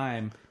every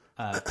time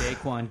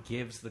Daquan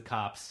gives the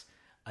cops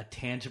a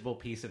tangible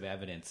piece of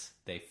evidence,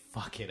 they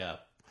fuck it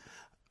up.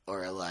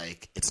 Or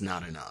like, it's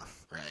not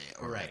enough, right?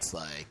 Or right. It's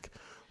like,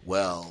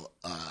 well,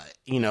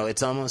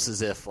 it's almost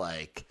as if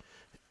like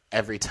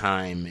every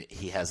time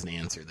he has an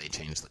answer, they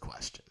change the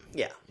question.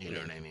 Yeah. You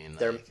know what I mean?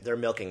 They're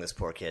milking this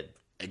poor kid.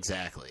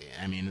 Exactly.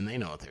 I mean, and they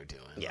know what they're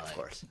doing. Yeah, like, of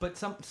course. But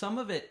some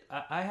of it,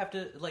 I have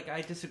to, like,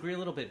 I disagree a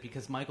little bit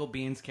because Michael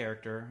Bihn's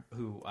character,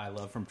 who I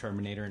love from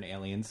Terminator and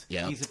Aliens,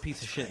 he's a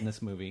piece of shit in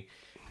this movie.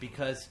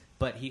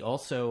 But he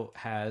also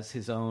has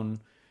his own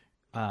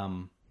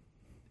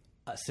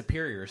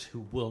superiors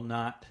who will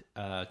not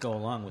go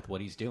along with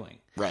what he's doing.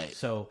 Right.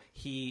 So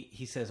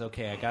he says,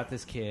 okay, I got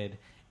this kid,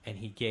 and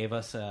he gave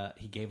us a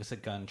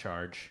gun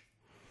charge.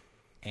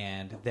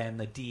 And then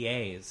the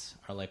DAs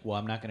are like, well,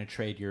 I'm not going to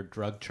trade your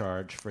drug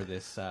charge for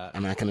this.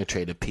 I'm not going to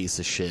trade a piece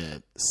of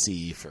shit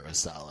C for a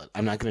solid.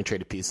 I'm not going to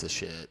trade a piece of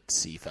shit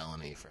C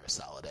felony for a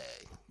solid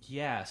A.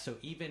 Yeah. So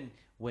even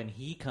when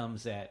he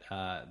comes at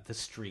the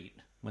street,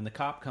 when the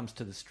cop comes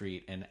to the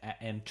street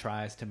and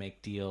tries to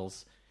make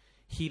deals,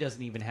 he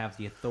doesn't even have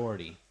the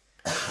authority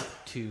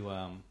to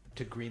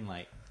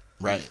greenlight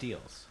these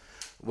deals.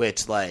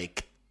 Which,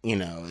 like,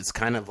 is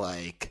kind of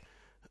like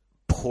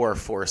poor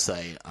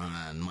foresight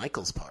on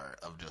Michael's part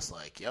of just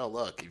like, yo,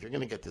 look, if you're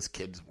going to get this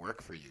kid's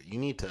work for you, you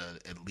need to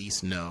at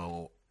least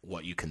know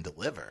what you can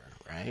deliver,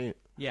 right?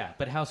 Yeah,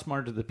 but how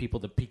smart are the people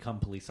that become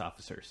police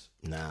officers?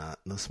 Not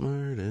the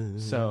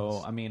smartest.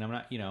 So, I mean, I'm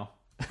not,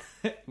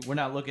 we're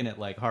not looking at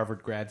like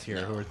Harvard grads here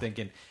who are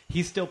thinking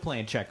he's still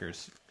playing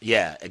checkers.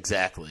 Yeah,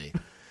 exactly.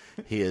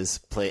 He's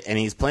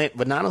playing,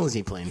 but not only is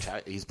he playing,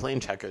 he's playing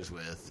checkers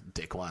with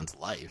Daquan's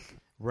life.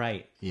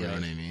 Right. You know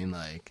what I mean?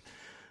 Like,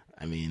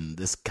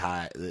 this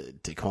guy,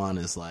 Daquan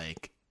is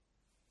like,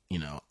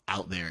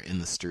 out there in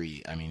the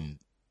street. I mean,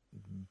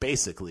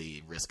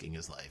 basically risking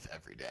his life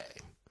every day.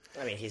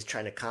 I mean, he's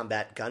trying to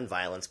combat gun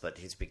violence, but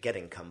he's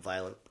getting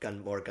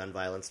more gun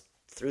violence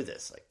through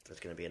this. Like, there's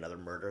going to be another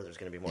murder. There's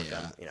going to be more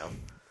gun,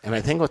 And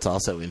I think what's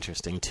also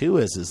interesting, too,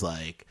 is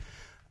like,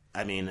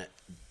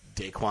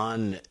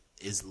 Daquan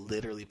is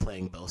literally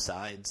playing both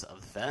sides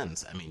of the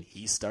fence. I mean,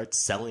 he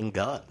starts selling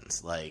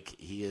guns. Like,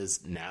 he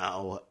is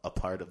now a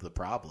part of the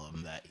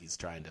problem that he's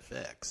trying to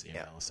fix, you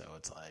know? So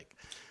it's like...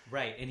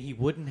 Right, and he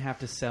wouldn't have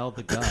to sell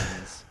the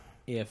guns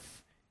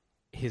if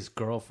his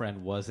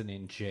girlfriend wasn't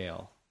in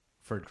jail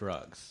for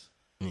drugs.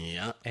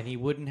 Yeah. And he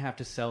wouldn't have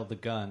to sell the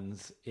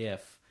guns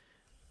if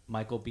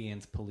Michael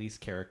Biehn's police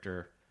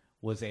character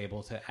was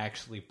able to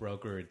actually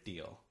broker a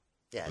deal.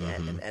 Yeah,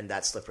 and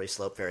that slippery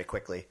slope very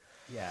quickly.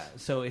 Yeah,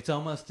 so it's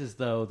almost as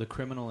though the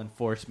criminal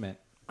enforcement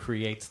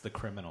creates the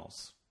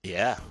criminals.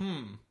 Yeah.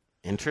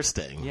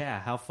 Interesting. Yeah,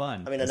 how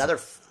fun. I mean, another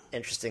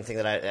interesting thing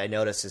that I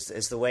noticed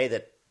is the way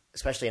that,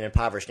 especially in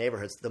impoverished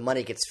neighborhoods, the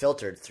money gets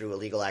filtered through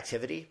illegal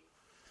activity.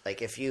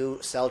 Like, if you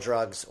sell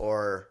drugs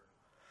or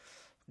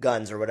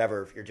guns or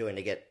whatever you're doing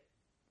to get,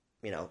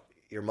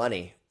 your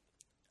money,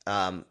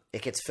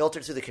 it gets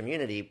filtered through the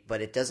community,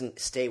 but it doesn't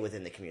stay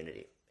within the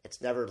community.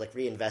 It's never, like,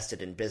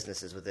 reinvested in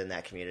businesses within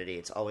that community.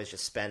 It's always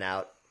just spent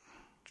out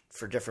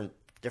for different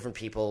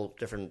people,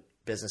 different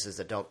businesses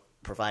that don't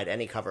provide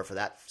any cover for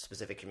that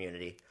specific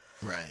community.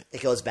 Right.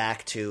 It goes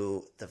back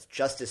to the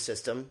justice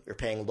system. You're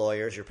paying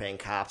lawyers, you're paying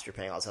cops, you're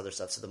paying all this other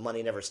stuff. So the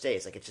money never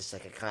stays. Like, it's just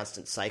like a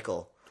constant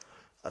cycle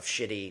of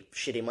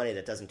shitty money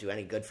that doesn't do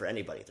any good for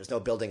anybody. There's no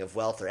building of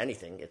wealth or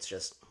anything. It's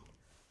just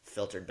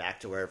filtered back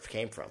to where it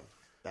came from,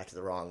 back to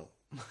the wrong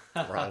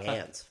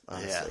hands.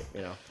 Honestly,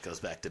 It goes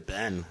back to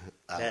Ben.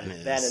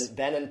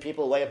 Ben and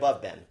people way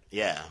above Ben.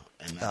 Yeah,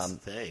 and that's the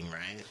thing,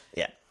 right?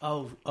 Yeah.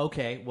 Oh,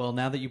 okay. Well,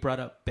 now that you brought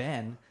up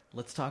Ben,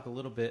 let's talk a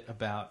little bit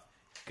about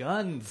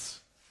guns.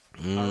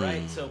 All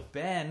right. So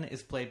Ben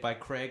is played by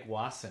Craig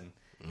Wasson,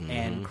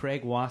 and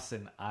Craig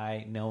Wasson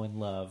I know and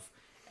love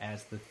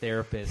as the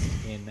therapist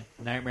in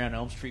Nightmare on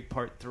Elm Street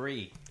Part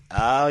 3.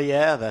 Oh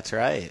yeah, that's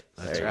right.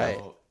 That's right.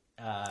 So,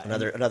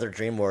 Another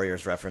Dream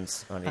Warriors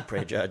reference on Eat,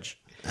 Pray, Judge.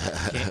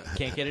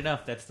 Can't get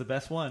enough. That's the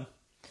best one.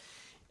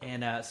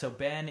 And so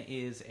Ben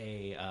is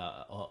a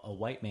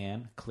white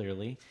man,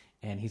 clearly,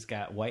 and he's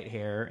got white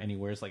hair, and he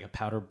wears like a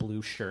powder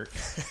blue shirt.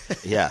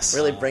 Yes,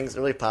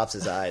 really pops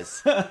his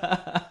eyes.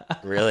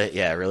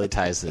 really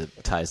ties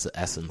the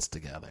essence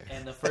together.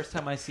 And the first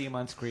time I see him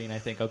on screen, I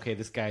think, okay,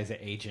 this guy's an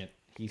agent.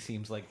 He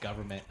seems like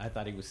government. I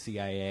thought he was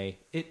CIA.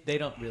 They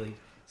don't really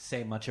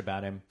say much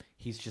about him.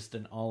 He's just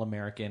an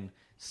all-American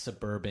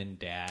suburban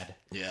dad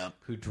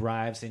who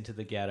drives into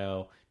the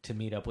ghetto to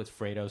meet up with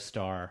Freddo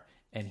Starr,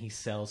 and he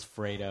sells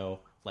Freddo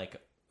like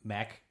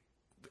Mac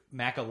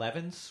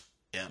 11s.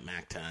 Yeah,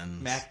 Mac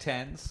 10s. Mac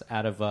 10s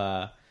out of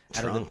the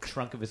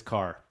trunk of his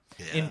car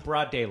in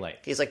broad daylight.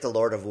 He's like the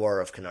Lord of War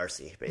of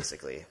Canarsie,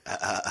 basically.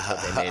 That's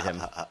what they made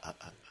him.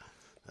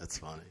 That's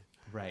funny.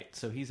 Right.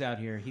 So he's out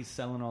here. He's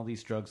selling all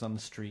these drugs on the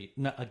street.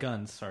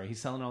 Guns, sorry. He's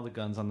selling all the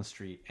guns on the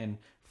street. And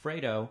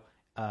Freddo,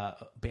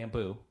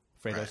 Bamboo,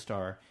 Freddo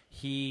Starr,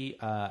 he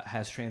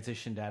has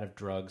transitioned out of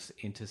drugs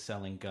into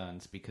selling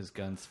guns because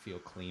guns feel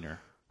cleaner.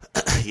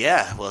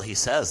 Yeah, well, he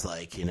says,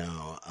 like,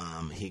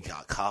 he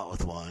got caught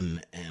with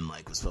one and,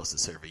 like, was supposed to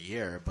serve a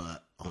year,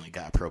 but only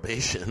got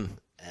probation.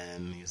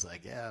 And he's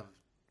like, yeah,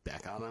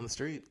 back out on the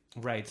street.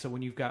 Right. So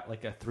when you've got,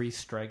 like, a 3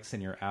 strikes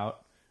and you're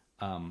out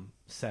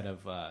set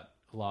of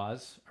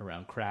laws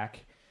around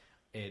crack,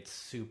 it's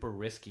super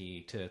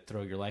risky to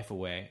throw your life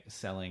away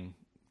selling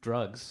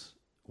drugs,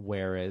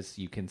 whereas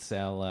you can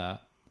sell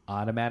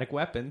automatic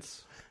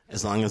weapons.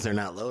 As long as they're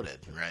not loaded,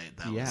 right?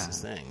 That was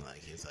his thing.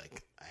 Like, he's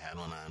like, I had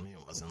one on me,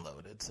 it wasn't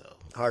loaded, so...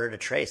 Harder to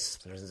trace.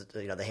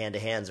 The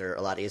hand-to-hands are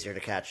a lot easier to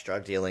catch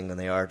drug dealing than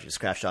they are just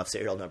scratched off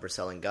serial numbers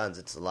selling guns.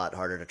 It's a lot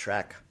harder to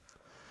track.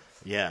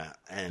 Yeah,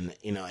 and,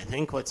 I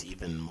think what's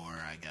even more,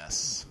 I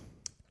guess,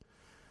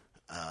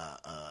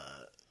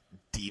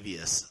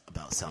 devious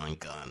about selling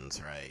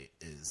guns, right,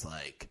 is,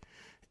 like,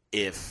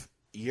 if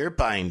you're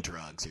buying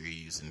drugs or you're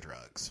using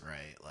drugs,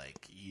 right,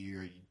 like,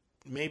 you're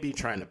maybe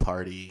trying to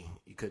party,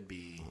 you could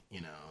be,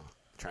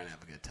 trying to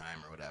have a good time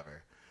or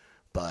whatever,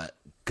 but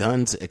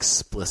guns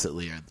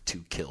explicitly are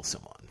to kill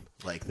someone.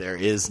 Like, there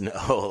is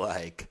no,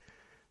 like,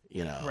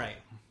 Right.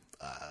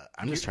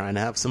 I'm just trying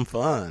to have some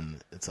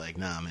fun. It's like,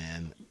 nah,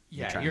 man,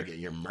 You're trying to get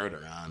your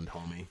murder on,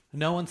 homie.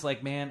 No one's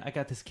like, man, I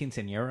got this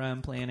quinceañera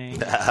I'm planning. You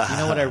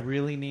know what I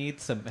really need?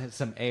 Some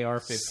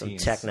AR-15s. Some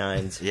Tech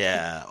 9s.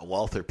 Yeah,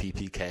 Walther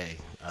PPK.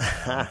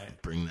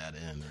 Bring that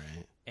in,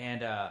 right?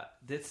 And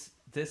this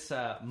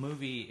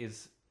movie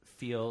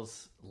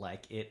feels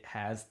like it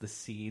has the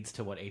seeds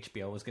to what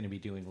HBO was going to be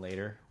doing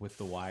later with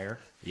The Wire.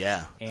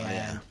 Yeah.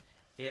 And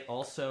it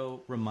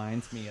also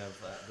reminds me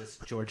of this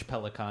George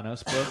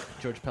Pelecanos book.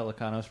 George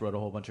Pelecanos wrote a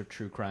whole bunch of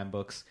true crime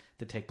books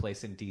that take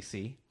place in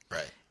D.C.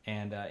 Right.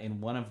 And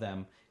in one of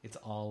them, it's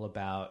all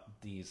about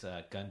these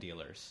gun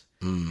dealers.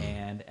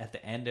 And at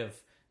the end of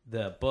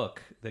the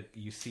book,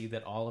 you see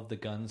that all of the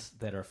guns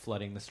that are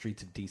flooding the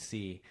streets of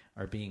D.C.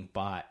 are being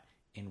bought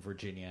in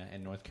Virginia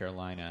and North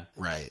Carolina,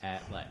 right?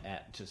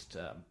 At just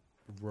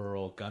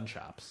rural gun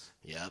shops.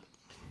 Yep.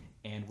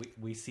 And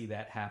we see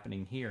that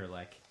happening here.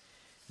 Like,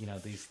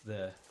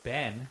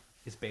 Ben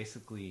is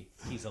basically,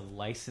 he's a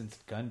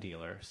licensed gun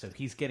dealer, so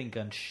he's getting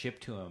guns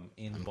shipped to him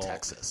in bulk.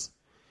 Texas.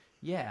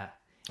 Yeah.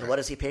 And what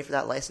does he pay for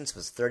that license? It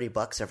was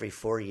 $30 every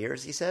 4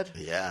 years, he said?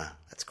 Yeah.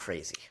 That's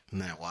crazy. Isn't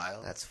that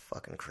wild? That's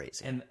fucking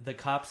crazy. And the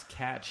cops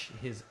catch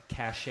his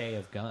cachet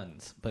of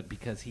guns, but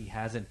because he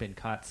hasn't been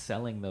caught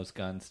selling those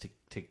guns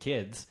to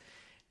kids,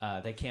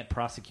 they can't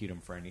prosecute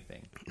him for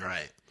anything.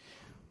 Right.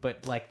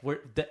 But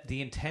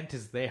the intent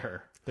is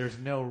there. There's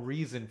no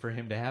reason for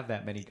him to have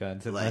that many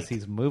guns unless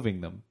he's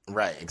moving them.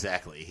 Right,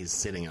 exactly. He's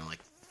sitting on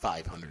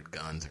 500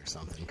 guns or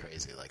something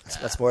crazy like that.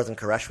 That's more than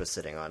Koresh was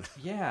sitting on.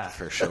 Yeah.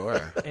 For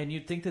sure. And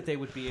you'd think that they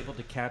would be able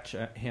to catch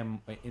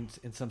him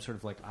in some sort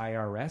of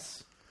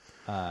IRS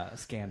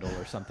scandal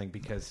or something,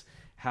 because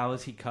how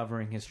is he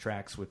covering his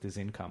tracks with his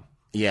income?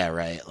 Yeah,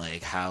 right.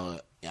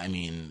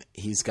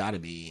 He's got to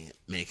be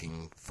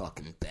making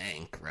fucking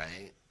bank,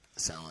 right?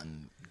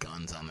 Selling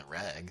guns on the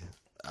reg.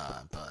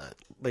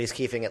 But he's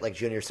keeping it like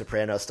Junior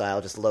Soprano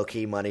style, just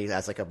low-key money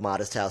as a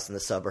modest house in the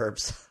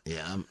suburbs.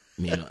 Yeah.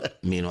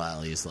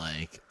 Meanwhile, he's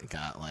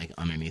got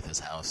underneath his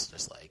house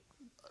just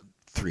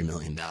 $3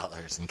 million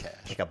in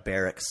cash. Like a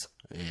barracks.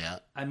 Yeah.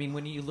 I mean,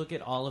 when you look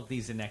at all of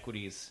these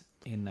inequities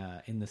in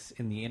the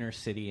inner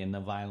city and the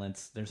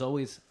violence, there's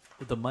always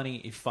the money.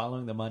 If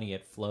following the money,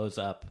 it flows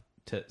up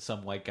to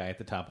some white guy at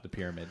the top of the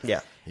pyramid. Yeah.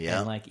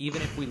 Yeah. And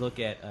even if we look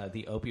at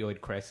the opioid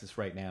crisis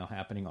right now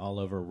happening all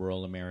over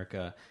rural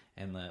America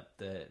and the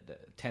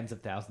tens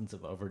of thousands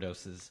of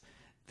overdoses,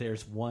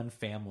 there's one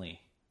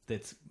family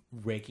that's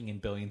raking in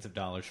billions of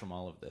dollars from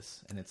all of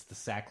this, and it's the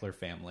Sackler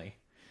family.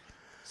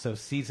 So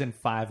season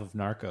 5 of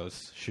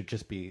Narcos should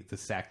just be the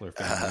Sackler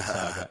family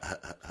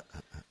saga.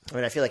 I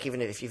mean, I feel like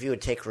even if you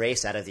would take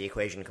race out of the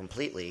equation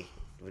completely,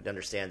 you would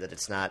understand that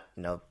it's not,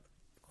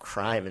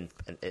 crime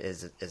and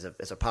is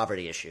a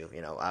poverty issue.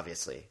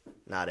 Obviously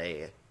not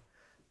a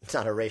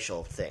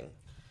racial thing.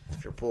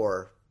 If you're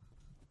poor,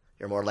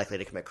 you're more likely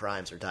to commit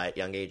crimes or die at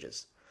young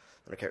ages.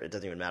 I don't care. It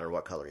doesn't even matter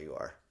what color you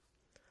are.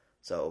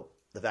 So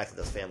the fact that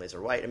those families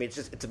are white,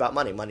 it's about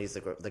money. Money is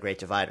the great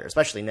divider,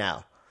 especially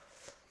now.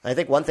 And I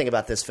think one thing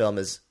about this film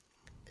is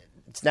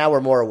it's now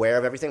we're more aware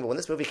of everything, but when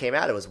this movie came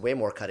out, it was way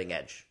more cutting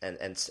edge and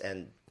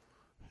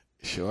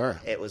sure,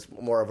 it was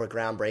more of a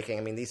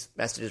groundbreaking. These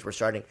messages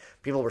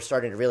people were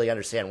starting to really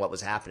understand what was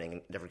happening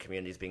in different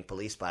communities being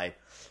policed by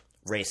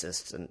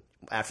racists. And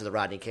after the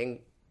Rodney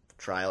King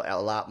trial,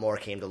 a lot more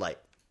came to light.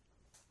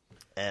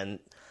 And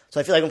so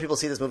I feel like when people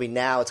see this movie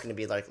now, it's going to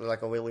be well,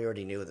 we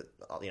already knew that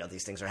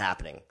these things are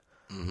happening.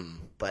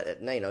 Mm-hmm. But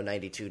at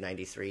 92,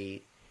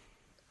 93,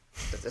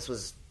 this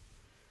was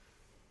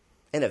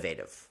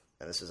innovative,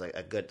 and this was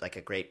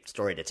a great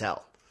story to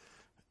tell.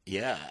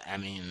 Yeah,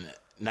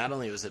 not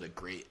only was it a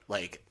great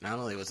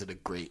storyline,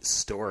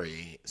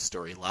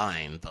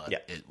 but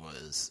it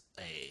was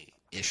a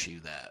issue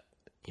that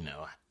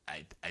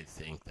I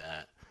think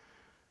that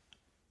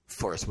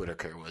Forrest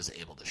Whitaker was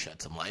able to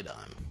shed some light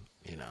on.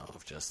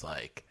 Of just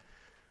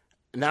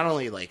not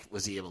only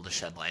was he able to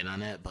shed light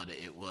on it, but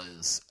it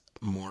was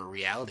more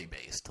reality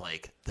based.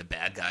 The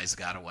bad guys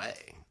got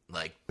away.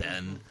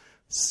 Ben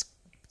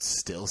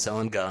still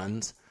selling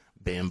guns,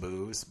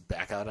 Bamboo's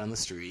back out on the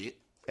street.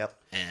 Yep.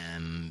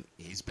 And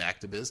he's back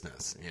to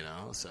business,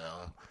 so.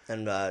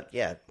 And, but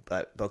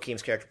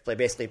Bokeem's character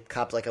basically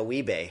copped like a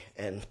weebay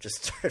and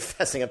just started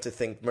fessing up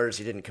to murders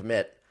he didn't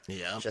commit.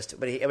 Yeah.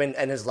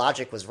 And his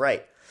logic was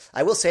right.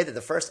 I will say that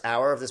the first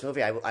hour of this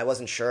movie, I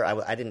wasn't sure.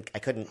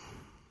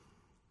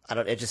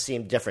 It just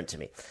seemed different to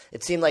me.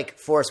 It seemed like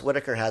Forrest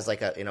Whitaker has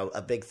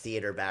a big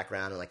theater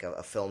background and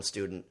a film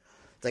student.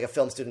 It's like a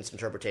film student's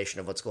interpretation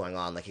of what's going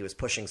on. He was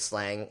pushing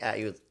slang at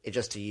you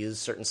just to use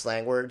certain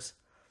slang words.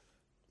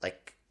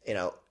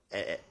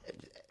 It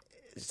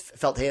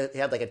felt he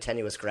had a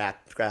tenuous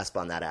grasp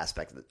on that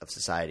aspect of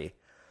society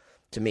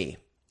to me,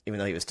 even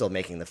though he was still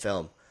making the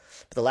film.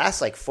 But the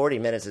last 40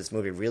 minutes of this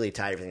movie really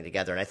tied everything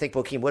together. And I think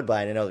Bokeem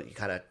Woodbine, I know you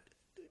kind of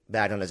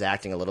bagged on his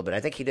acting a little bit. I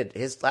think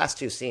his last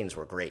 2 scenes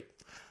were great.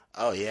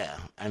 Oh yeah,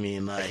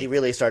 he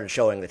really started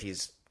showing that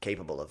he's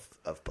capable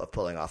of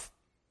pulling off,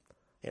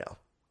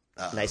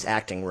 nice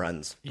acting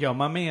runs. Yo,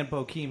 my man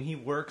Bokeem, he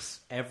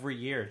works every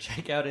year.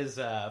 Check out his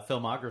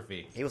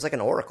filmography. He was like an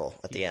oracle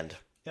at the end.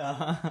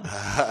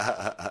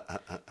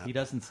 He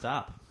doesn't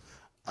stop.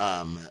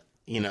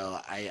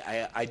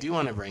 I do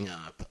want to bring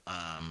up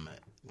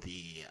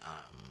the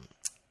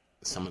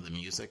some of the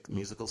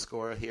musical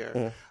score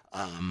here.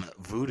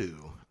 Voodoo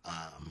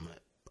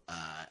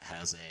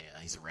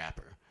he's a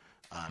rapper.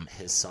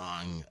 His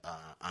song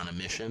 "On a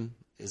Mission"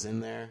 is in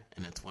there,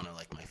 and it's one of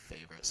like my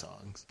favorite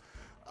songs.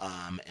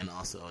 And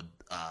also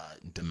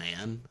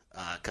 "Demand,"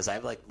 because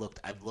I've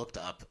looked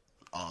up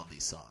all of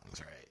these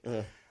songs,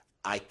 right?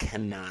 I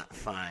cannot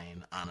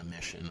find "On a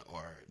Mission"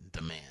 or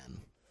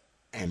 "Demand"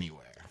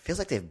 anywhere. Feels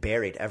like they've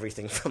buried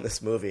everything from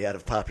this movie out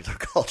of popular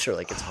culture.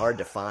 Like, it's hard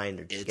to find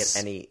or get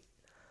any.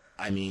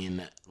 I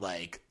mean,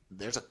 like,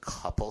 there's a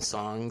couple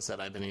songs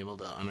that I've been able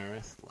to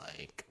unearth,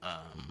 like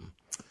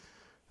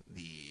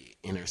the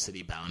Inner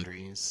City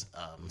Boundaries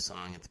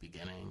song at the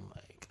beginning.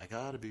 Like, I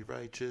gotta be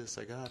righteous,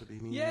 I gotta be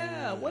mean.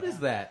 Yeah, what is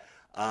that?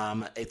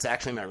 It's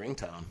actually my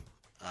ringtone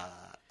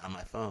on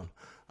my phone.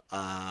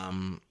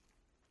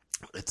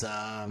 It's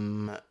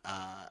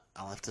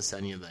I'll have to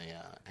send you the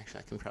actually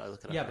I can probably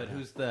look it up. Yeah, but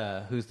who's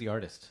the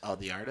artist? Oh,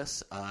 the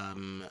artist? I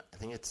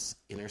think it's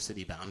Inner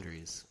City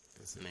Boundaries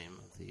is the name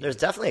of the. There's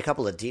definitely a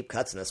couple of deep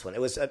cuts in this one.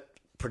 It was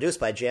produced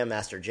by Jam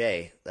Master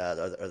Jay, or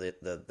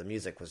the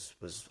music was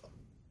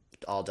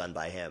all done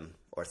by him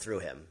or through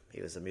him.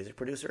 He was a music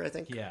producer, I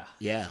think. Yeah.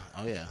 Yeah.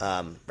 Oh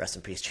yeah. Rest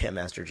in peace, Jam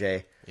Master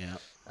Jay. Yeah.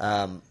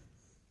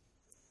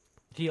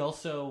 He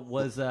also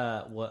was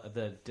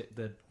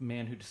the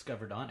man who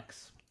discovered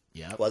Onyx.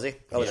 Yeah. Was he?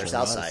 Oh, their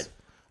South Side.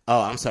 Oh,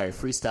 I'm sorry.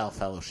 Freestyle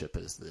Fellowship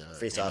is the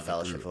Freestyle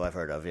Fellowship, who I've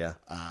heard of. Yeah.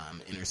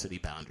 Inner City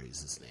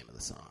Boundaries is the name of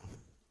the song.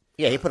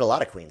 Yeah, he put a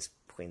lot of Queens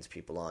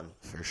people on.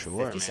 For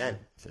sure. 50 Cent.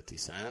 50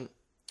 Cent.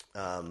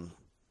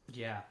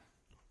 Yeah.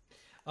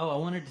 Oh, I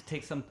wanted to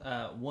take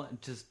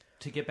just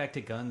to get back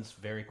to guns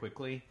very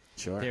quickly.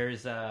 Sure.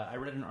 There's I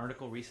read an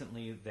article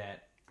recently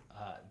that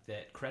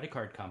credit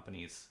card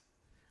companies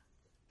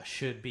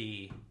should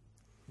be.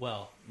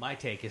 Well, my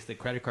take is that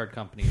credit card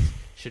companies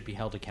should be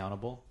held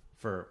accountable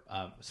for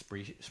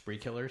spree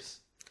killers.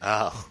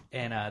 Oh.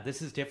 And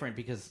this is different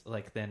because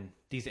then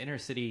these inner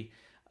city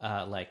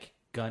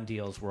gun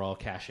deals were all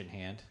cash in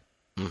hand.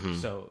 Mm-hmm.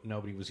 So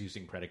nobody was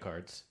using credit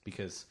cards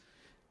because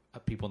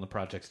people in the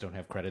projects don't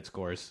have credit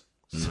scores.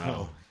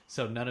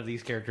 So none of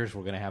these characters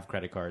were going to have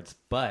credit cards.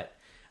 But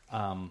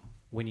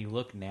when you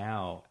look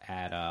now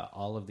at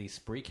all of these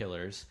spree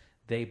killers,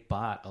 they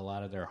bought a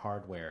lot of their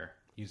hardware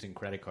using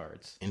credit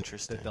cards.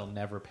 Interesting. That they'll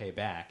never pay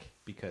back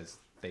because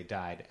they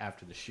died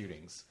after the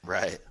shootings.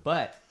 Right.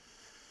 But,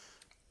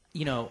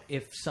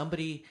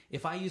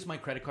 if I use my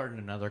credit card in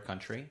another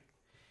country,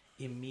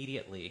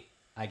 immediately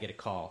I get a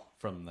call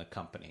from the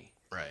company.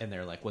 Right. And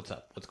they're like, what's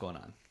up? What's going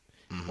on?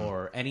 Mm-hmm.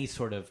 Or any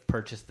sort of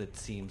purchase that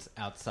seems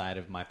outside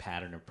of my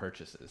pattern of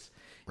purchases.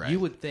 Right. You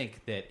would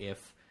think that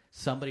if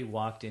somebody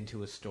walked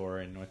into a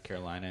store in North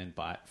Carolina and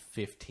bought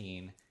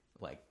 15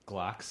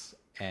 Glocks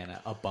and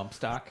a bump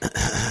stock,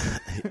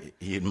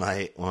 you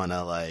might want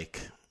to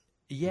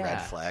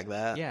red flag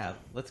that. Yeah,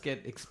 let's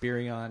get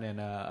Experian and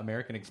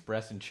American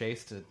Express and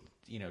Chase to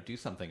do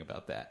something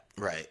about that.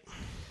 Right.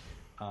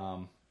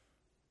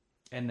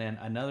 And then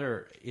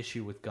another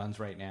issue with guns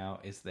right now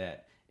is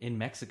that in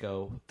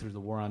Mexico, through the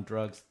war on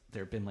drugs,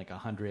 there have been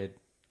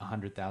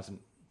 100,000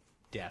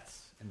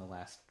 deaths in the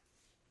last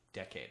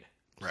decade.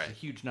 Right. It's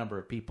a huge number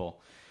of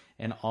people.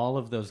 And all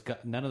of those,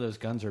 none of those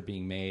guns are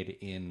being made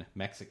in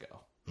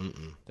Mexico.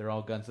 Mm-mm. They're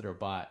all guns that are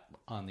bought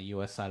on the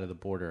U.S. side of the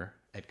border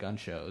at gun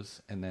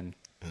shows and then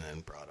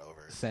brought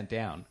over, sent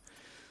down.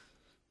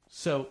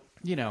 So,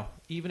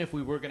 even if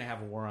we were going to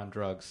have a war on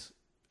drugs,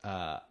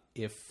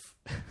 if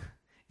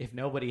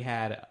nobody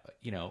had,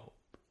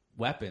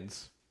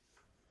 weapons,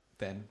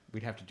 then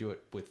we'd have to do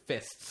it with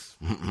fists.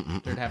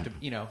 There'd have to,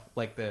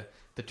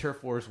 the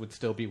turf wars would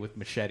still be with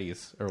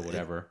machetes or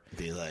whatever. It'd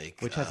be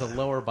which has a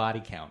lower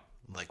body count.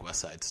 Like West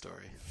Side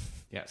Story.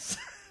 Yes.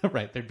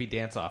 Right. There'd be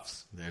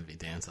dance-offs. There'd be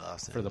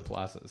dance-offs. For the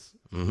plazas.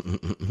 I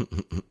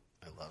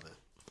love it.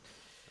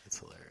 It's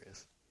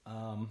hilarious.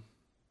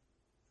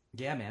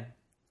 Yeah, man.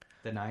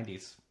 The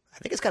 90s. I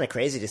think it's kind of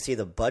crazy to see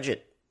the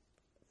budget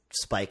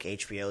spike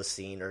HBO's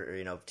seen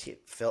or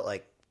felt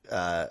like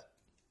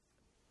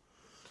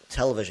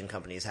television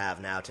companies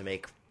have now to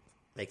make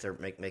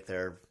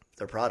their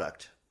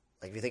product.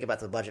 Like if you think about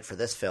the budget for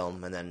this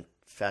film and then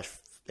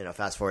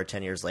fast forward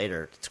 10 years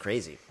later, it's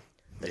crazy.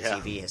 The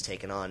TV has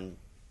taken on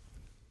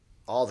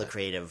all the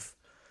creative.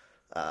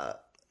 I'm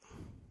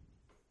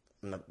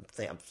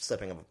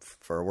slipping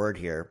for a word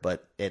here,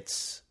 but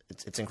it's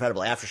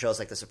incredible. After shows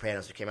like The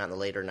Sopranos, which came out in the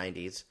later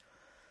 90s,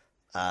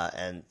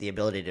 and the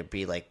ability to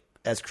be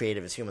as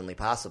creative as humanly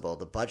possible,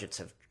 the budgets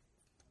have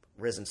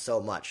risen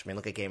so much. I mean,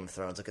 look at Game of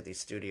Thrones. Look at these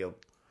studio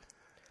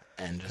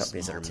and just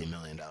companies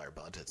multi-million-dollar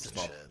budgets and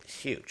shit.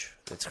 Huge.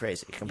 It's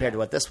crazy compared to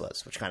what this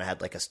was, which kind of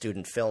had a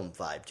student film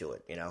vibe to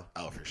it,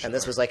 Oh, for sure. And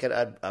this was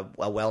a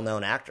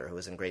well-known actor who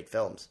was in great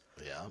films.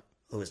 Yeah.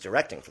 Who was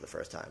directing for the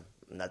first time.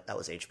 And that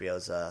was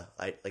HBO's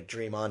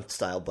Dream On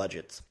style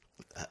budgets.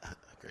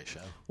 Great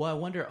show. Well, I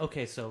wonder,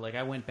 okay, so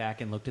I went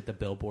back and looked at the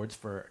billboards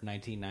for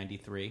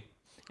 1993,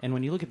 And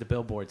when you look at the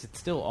billboards, it's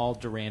still all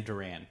Duran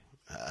Duran.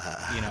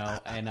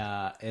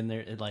 And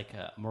they're like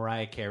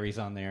Mariah Carey's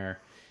on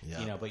there,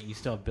 but you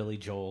still have Billy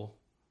Joel,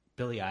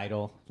 Billy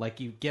Idol. Like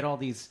you get all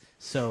these.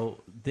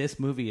 So this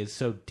movie is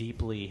so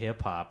deeply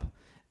hip hop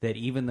that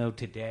even though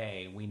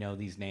today we know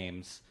these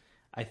names,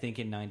 I think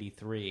in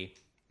 '93,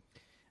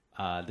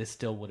 this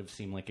still would have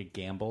seemed like a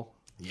gamble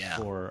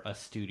for a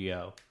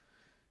studio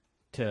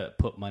to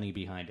put money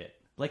behind it.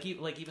 Like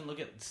even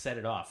look at Set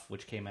It Off,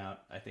 which came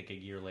out I think a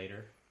year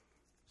later,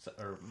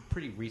 or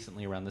pretty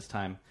recently around this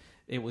time.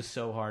 It was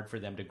so hard for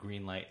them to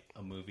greenlight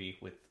a movie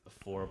with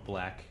 4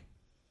 black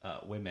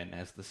women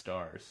as the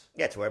stars.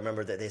 Yeah, to where I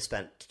remember that they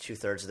spent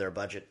 2/3 of their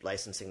budget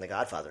licensing the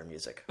Godfather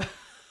music,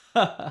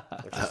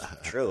 which is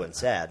true and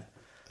sad.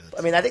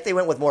 I mean, I think they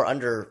went with more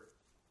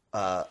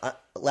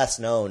less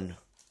known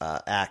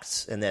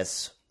acts in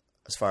this,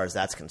 as far as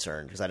that's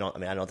concerned. Because I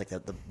don't think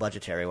that the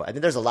budgetary. I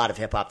think there's a lot of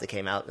hip hop that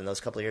came out in those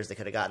couple of years they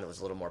could have gotten that was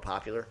a little more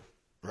popular.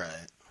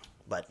 Right.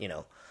 But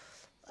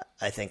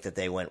I think that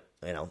they went.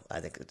 I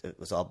think it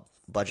was all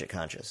budget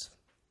conscious.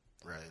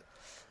 Right.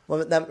 Well,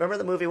 remember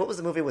the movie? What was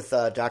the movie with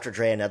Dr.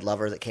 Dre and Ed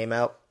Lover that came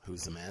out?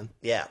 Who's the Man?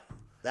 Yeah,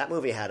 that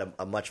movie had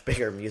a much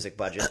bigger music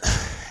budget,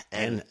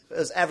 and it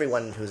was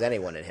everyone who's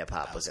anyone in hip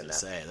hop was in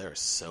that. There were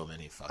so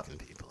many fucking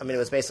people. I mean, it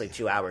was basically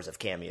 2 hours of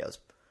cameos,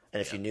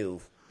 and if you knew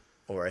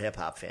or were a hip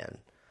hop fan,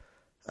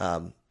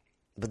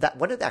 but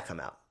when did that come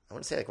out? I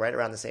want to say like right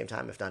around the same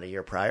time, if not a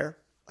year prior.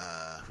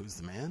 Who's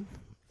the Man?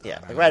 Yeah,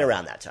 like right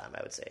around that time,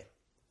 I would say.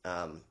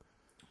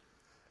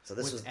 So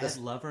this was Ed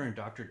Lover and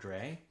Dr.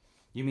 Dre.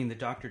 You mean the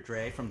Dr.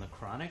 Dre from The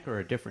Chronic, or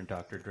a different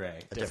Dr.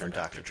 Dre? A different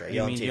Dr. Dre.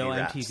 You mean Yo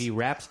MTV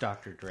Raps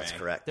Dr. Dre? That's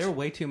correct. There are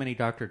way too many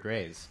Dr.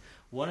 Dre's.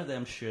 One of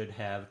them should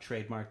have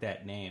trademarked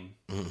that name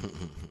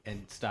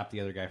and stopped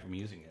the other guy from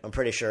using it. I'm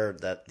pretty sure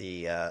that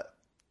the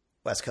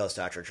West Coast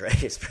Dr. Dre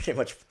has pretty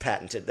much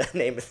patented that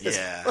name at this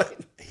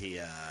point.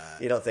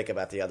 You don't think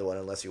about the other one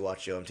unless you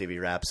watch Yo MTV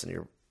Raps and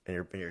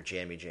your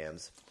jammy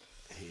jams.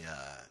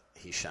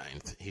 He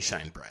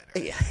shined brighter.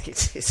 Yeah, he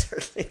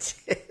certainly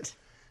did.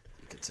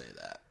 You could say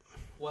that.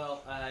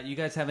 Well, you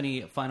guys have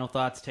any final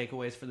thoughts,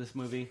 takeaways for this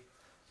movie?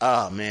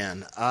 Oh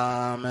man,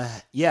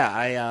 I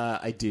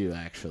do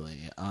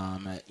actually.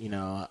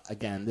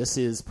 Again, this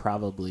is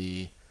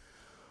probably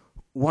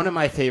one of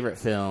my favorite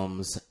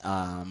films.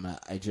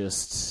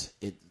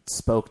 It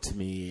spoke to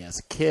me as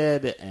a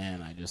kid,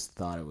 and I just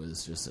thought it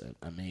was just an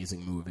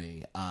amazing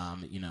movie.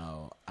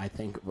 I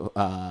think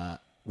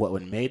what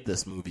would made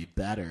this movie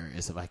better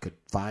is if I could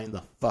find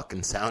the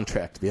fucking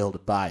soundtrack to be able to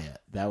buy it.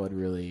 That would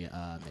really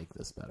make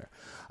this better.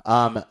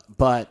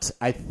 But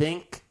I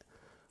think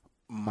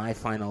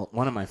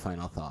one of my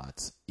final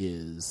thoughts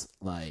is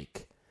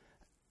like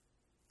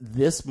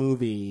this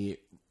movie.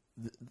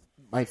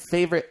 My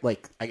favorite,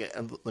 let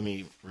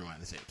me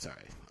rewind the tape.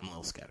 Sorry, I'm a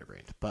little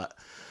scatterbrained. But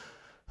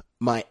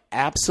my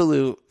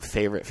absolute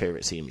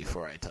favorite scene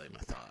before I tell you my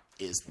thought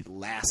is the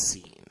last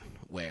scene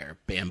where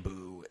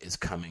Bamboo is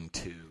coming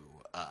to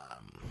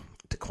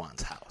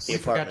Daquan's house. We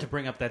forgot to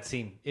bring up that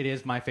scene. It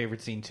is my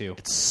favorite scene too.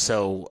 It's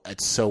so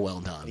well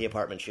done. The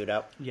apartment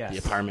shootout. Yes. The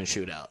apartment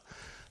shootout.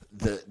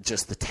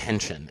 Just the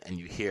tension, and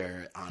you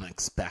hear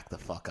Onyx back the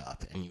fuck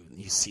up, and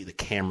you see the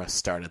camera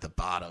start at the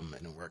bottom,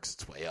 and it works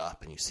its way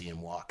up, and you see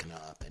him walking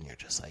up, and you're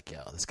just like, yo,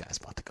 this guy's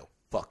about to go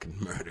fucking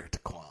murder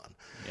Daquan.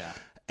 Yeah.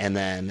 And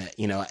then,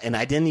 and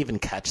I didn't even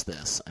catch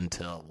this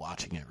until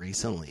watching it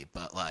recently,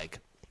 but like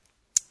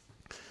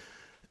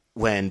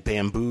when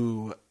when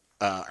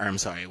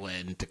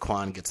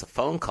Daquan gets a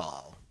phone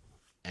call,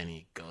 and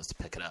he goes to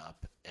pick it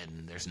up,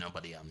 and there's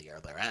nobody on the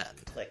other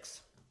end.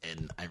 Clicks.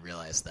 And I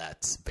realized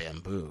that's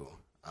Bamboo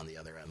on the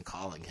other end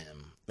calling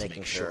him to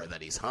Making make sure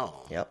that he's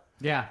home. Yep.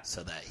 Yeah.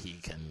 So that he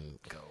can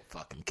go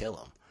fucking kill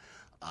him.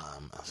 I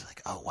was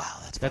like, oh, wow.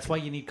 That's why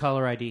you need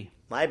caller ID.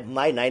 My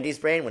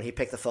 90s brain, when he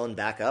picked the phone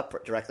back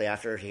up directly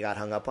after he got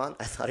hung up on,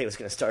 I thought he was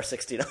going to star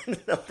 69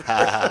 number.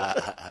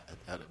 That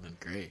would have been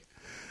great.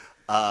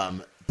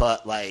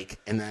 But,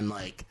 and then,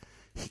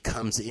 he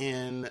comes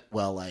in,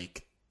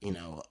 Daquan's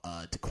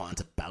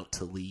about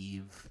to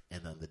leave,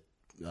 and then the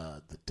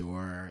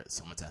door,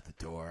 someone's at the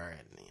door,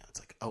 and it's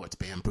like, oh, it's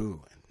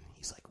Bamboo, and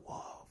he's like,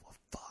 whoa, well,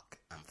 fuck,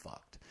 I'm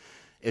fucked.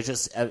 It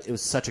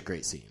was such a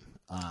great scene.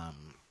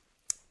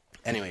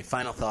 Anyway,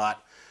 final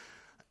thought,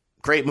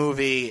 great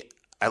movie,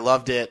 I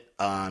loved it.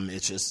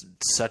 It's just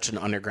such an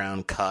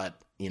underground cut,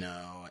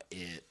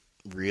 it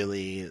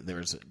really, there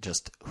was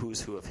just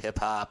who's who of hip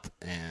hop,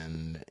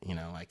 and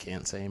I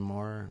can't say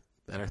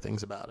better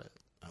things about it.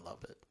 I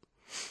love it.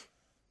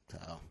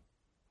 So.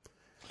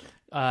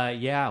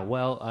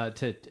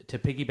 To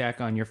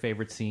piggyback on your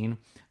favorite scene,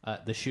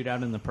 the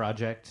shootout in the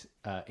project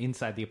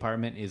inside the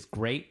apartment is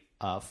great,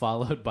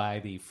 followed by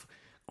the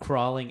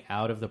crawling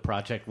out of the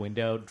project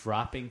window,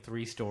 dropping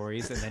 3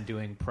 stories, and then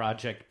doing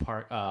project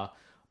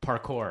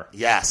parkour.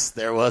 Yes,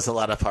 there was a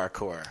lot of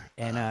parkour.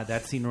 And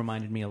that scene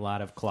reminded me a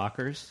lot of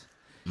Clockers.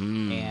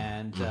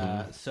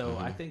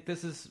 I think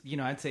this is,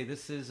 I'd say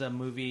this is a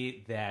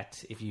movie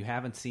that if you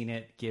haven't seen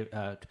it,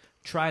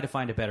 try to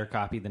find a better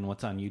copy than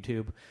what's on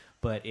YouTube.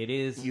 but it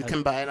is. You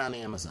can buy it on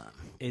Amazon.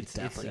 It's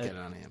definitely get it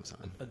on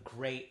Amazon. A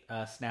great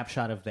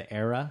snapshot of the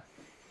era,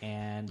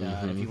 and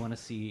if you want to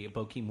see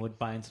Bokeem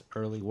Woodbine's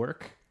early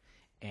work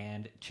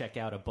and check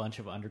out a bunch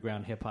of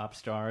underground hip hop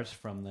stars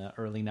from the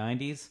early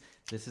 '90s,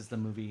 this is the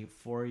movie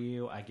for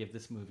you. I give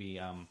this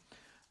movie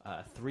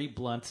 3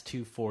 blunts,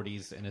 2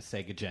 40s, and a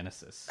Sega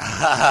Genesis.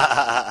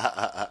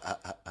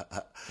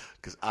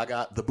 Because I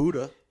got the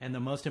Buddha. And the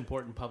most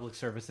important public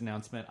service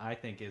announcement, I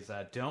think, is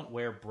don't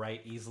wear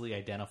bright, easily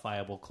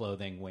identifiable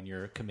clothing when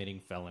you're committing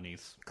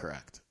felonies.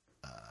 Correct.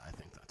 I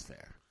think that's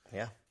fair.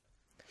 Yeah.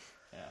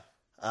 Yeah.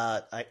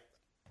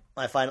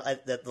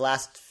 The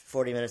last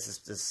 40 minutes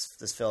of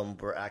this film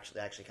were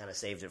actually kind of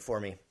saved it for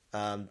me.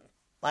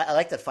 I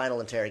like that final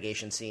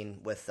interrogation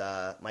scene with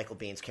Michael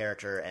Bihn's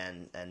character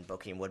and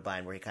Bokeem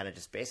Woodbine, where he kind of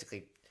just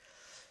basically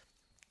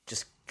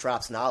just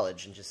drops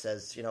knowledge and just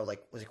says,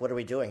 what are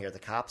we doing here? The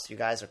cops, you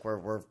guys,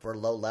 we're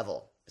low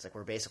level. It's like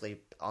we're basically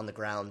on the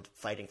ground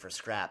fighting for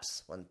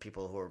scraps when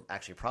people who are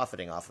actually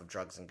profiting off of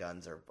drugs and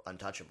guns are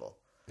untouchable.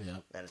 Yeah,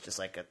 and it's just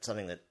like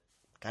something that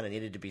kind of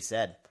needed to be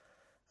said.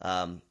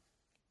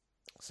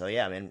 So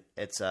yeah, I mean,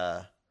 it's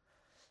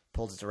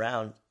pulls it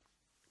around,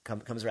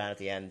 comes around at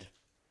the end.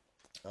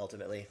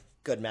 Ultimately,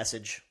 good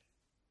message.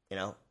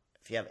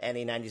 If you have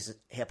any 90s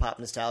hip-hop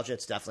nostalgia,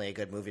 it's definitely a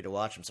good movie to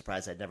watch. I'm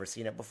surprised I'd never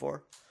seen it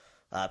before.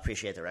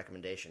 Appreciate the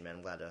recommendation, man.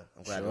 I'm glad to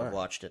have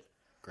watched it.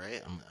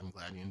 Great. I'm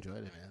glad you enjoyed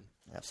it, man.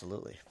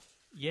 Absolutely.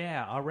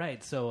 Yeah, all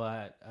right.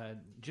 So,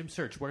 Jim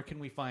Search, where can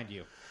we find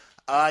you?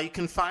 You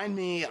can find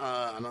me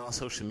on all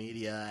social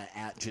media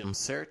at Jim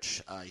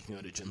Search. You can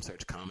go to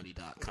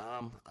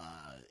jimsearchcomedy.com.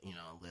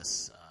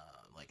 Lists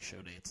like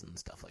show dates and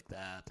stuff like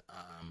that.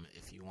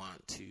 If you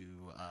want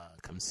to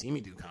come see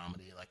me do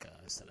comedy, like I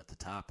said at the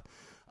top,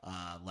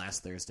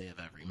 last Thursday of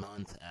every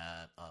month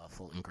at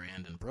Fulton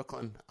Grand in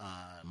Brooklyn,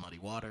 Muddy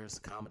Waters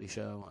comedy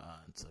show.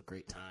 It's a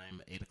great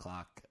time, 8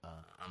 o'clock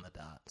on the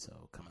dot.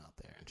 So come out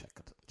there and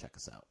check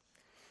us out.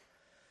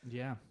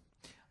 Yeah.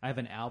 I have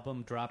an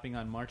album dropping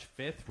on March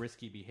 5th,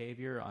 Risky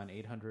Behavior, on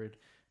 800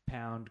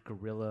 Pound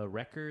Gorilla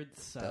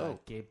Records.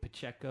 Gabe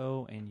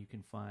Pacheco, and you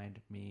can find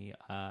me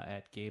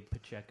at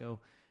gabepacheco.com.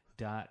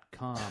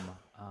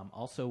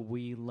 Also,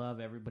 we love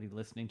everybody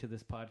listening to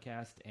this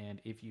podcast,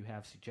 and if you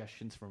have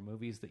suggestions for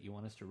movies that you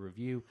want us to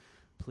review,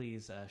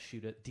 please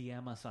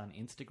DM us on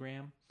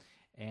Instagram.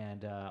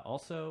 And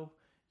also,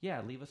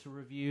 leave us a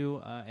review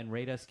and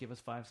rate us. Give us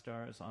 5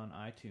 stars on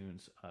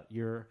iTunes.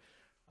 Your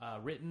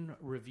written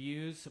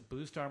reviews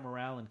boost our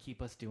morale and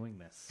keep us doing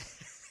this.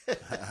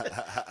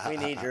 We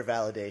need your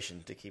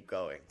validation to keep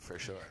going. For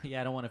sure. Yeah,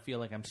 I don't want to feel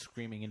like I'm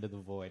screaming into the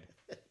void.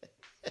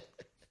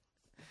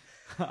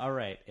 All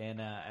right.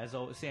 And as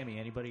always, Sammy,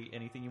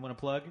 anything you want to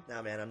plug?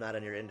 No, man, I'm not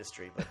in your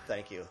industry, but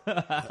thank you.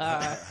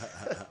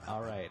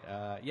 All right.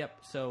 Yep.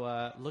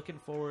 So looking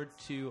forward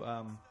to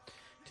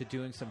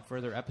doing some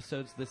further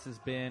episodes. This has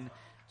been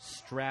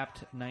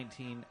Strapped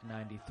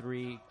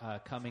 1993.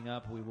 Coming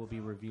up, we will be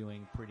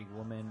reviewing Pretty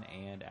Woman,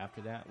 and after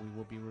that, we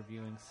will be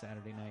reviewing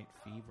Saturday Night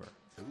Fever.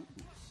 Ooh.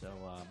 So,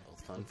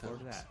 fun look forward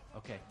to that.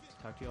 Okay,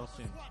 talk to you all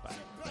soon. Bye.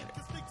 Later.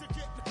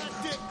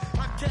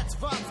 I catch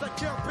vibes like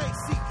Carol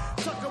Basie.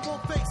 Sucker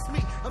won't face me.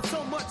 I'm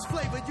so much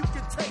flavor you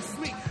can taste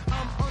me.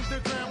 I'm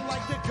underground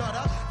like the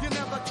gutter. You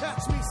never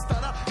catch me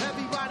stutter.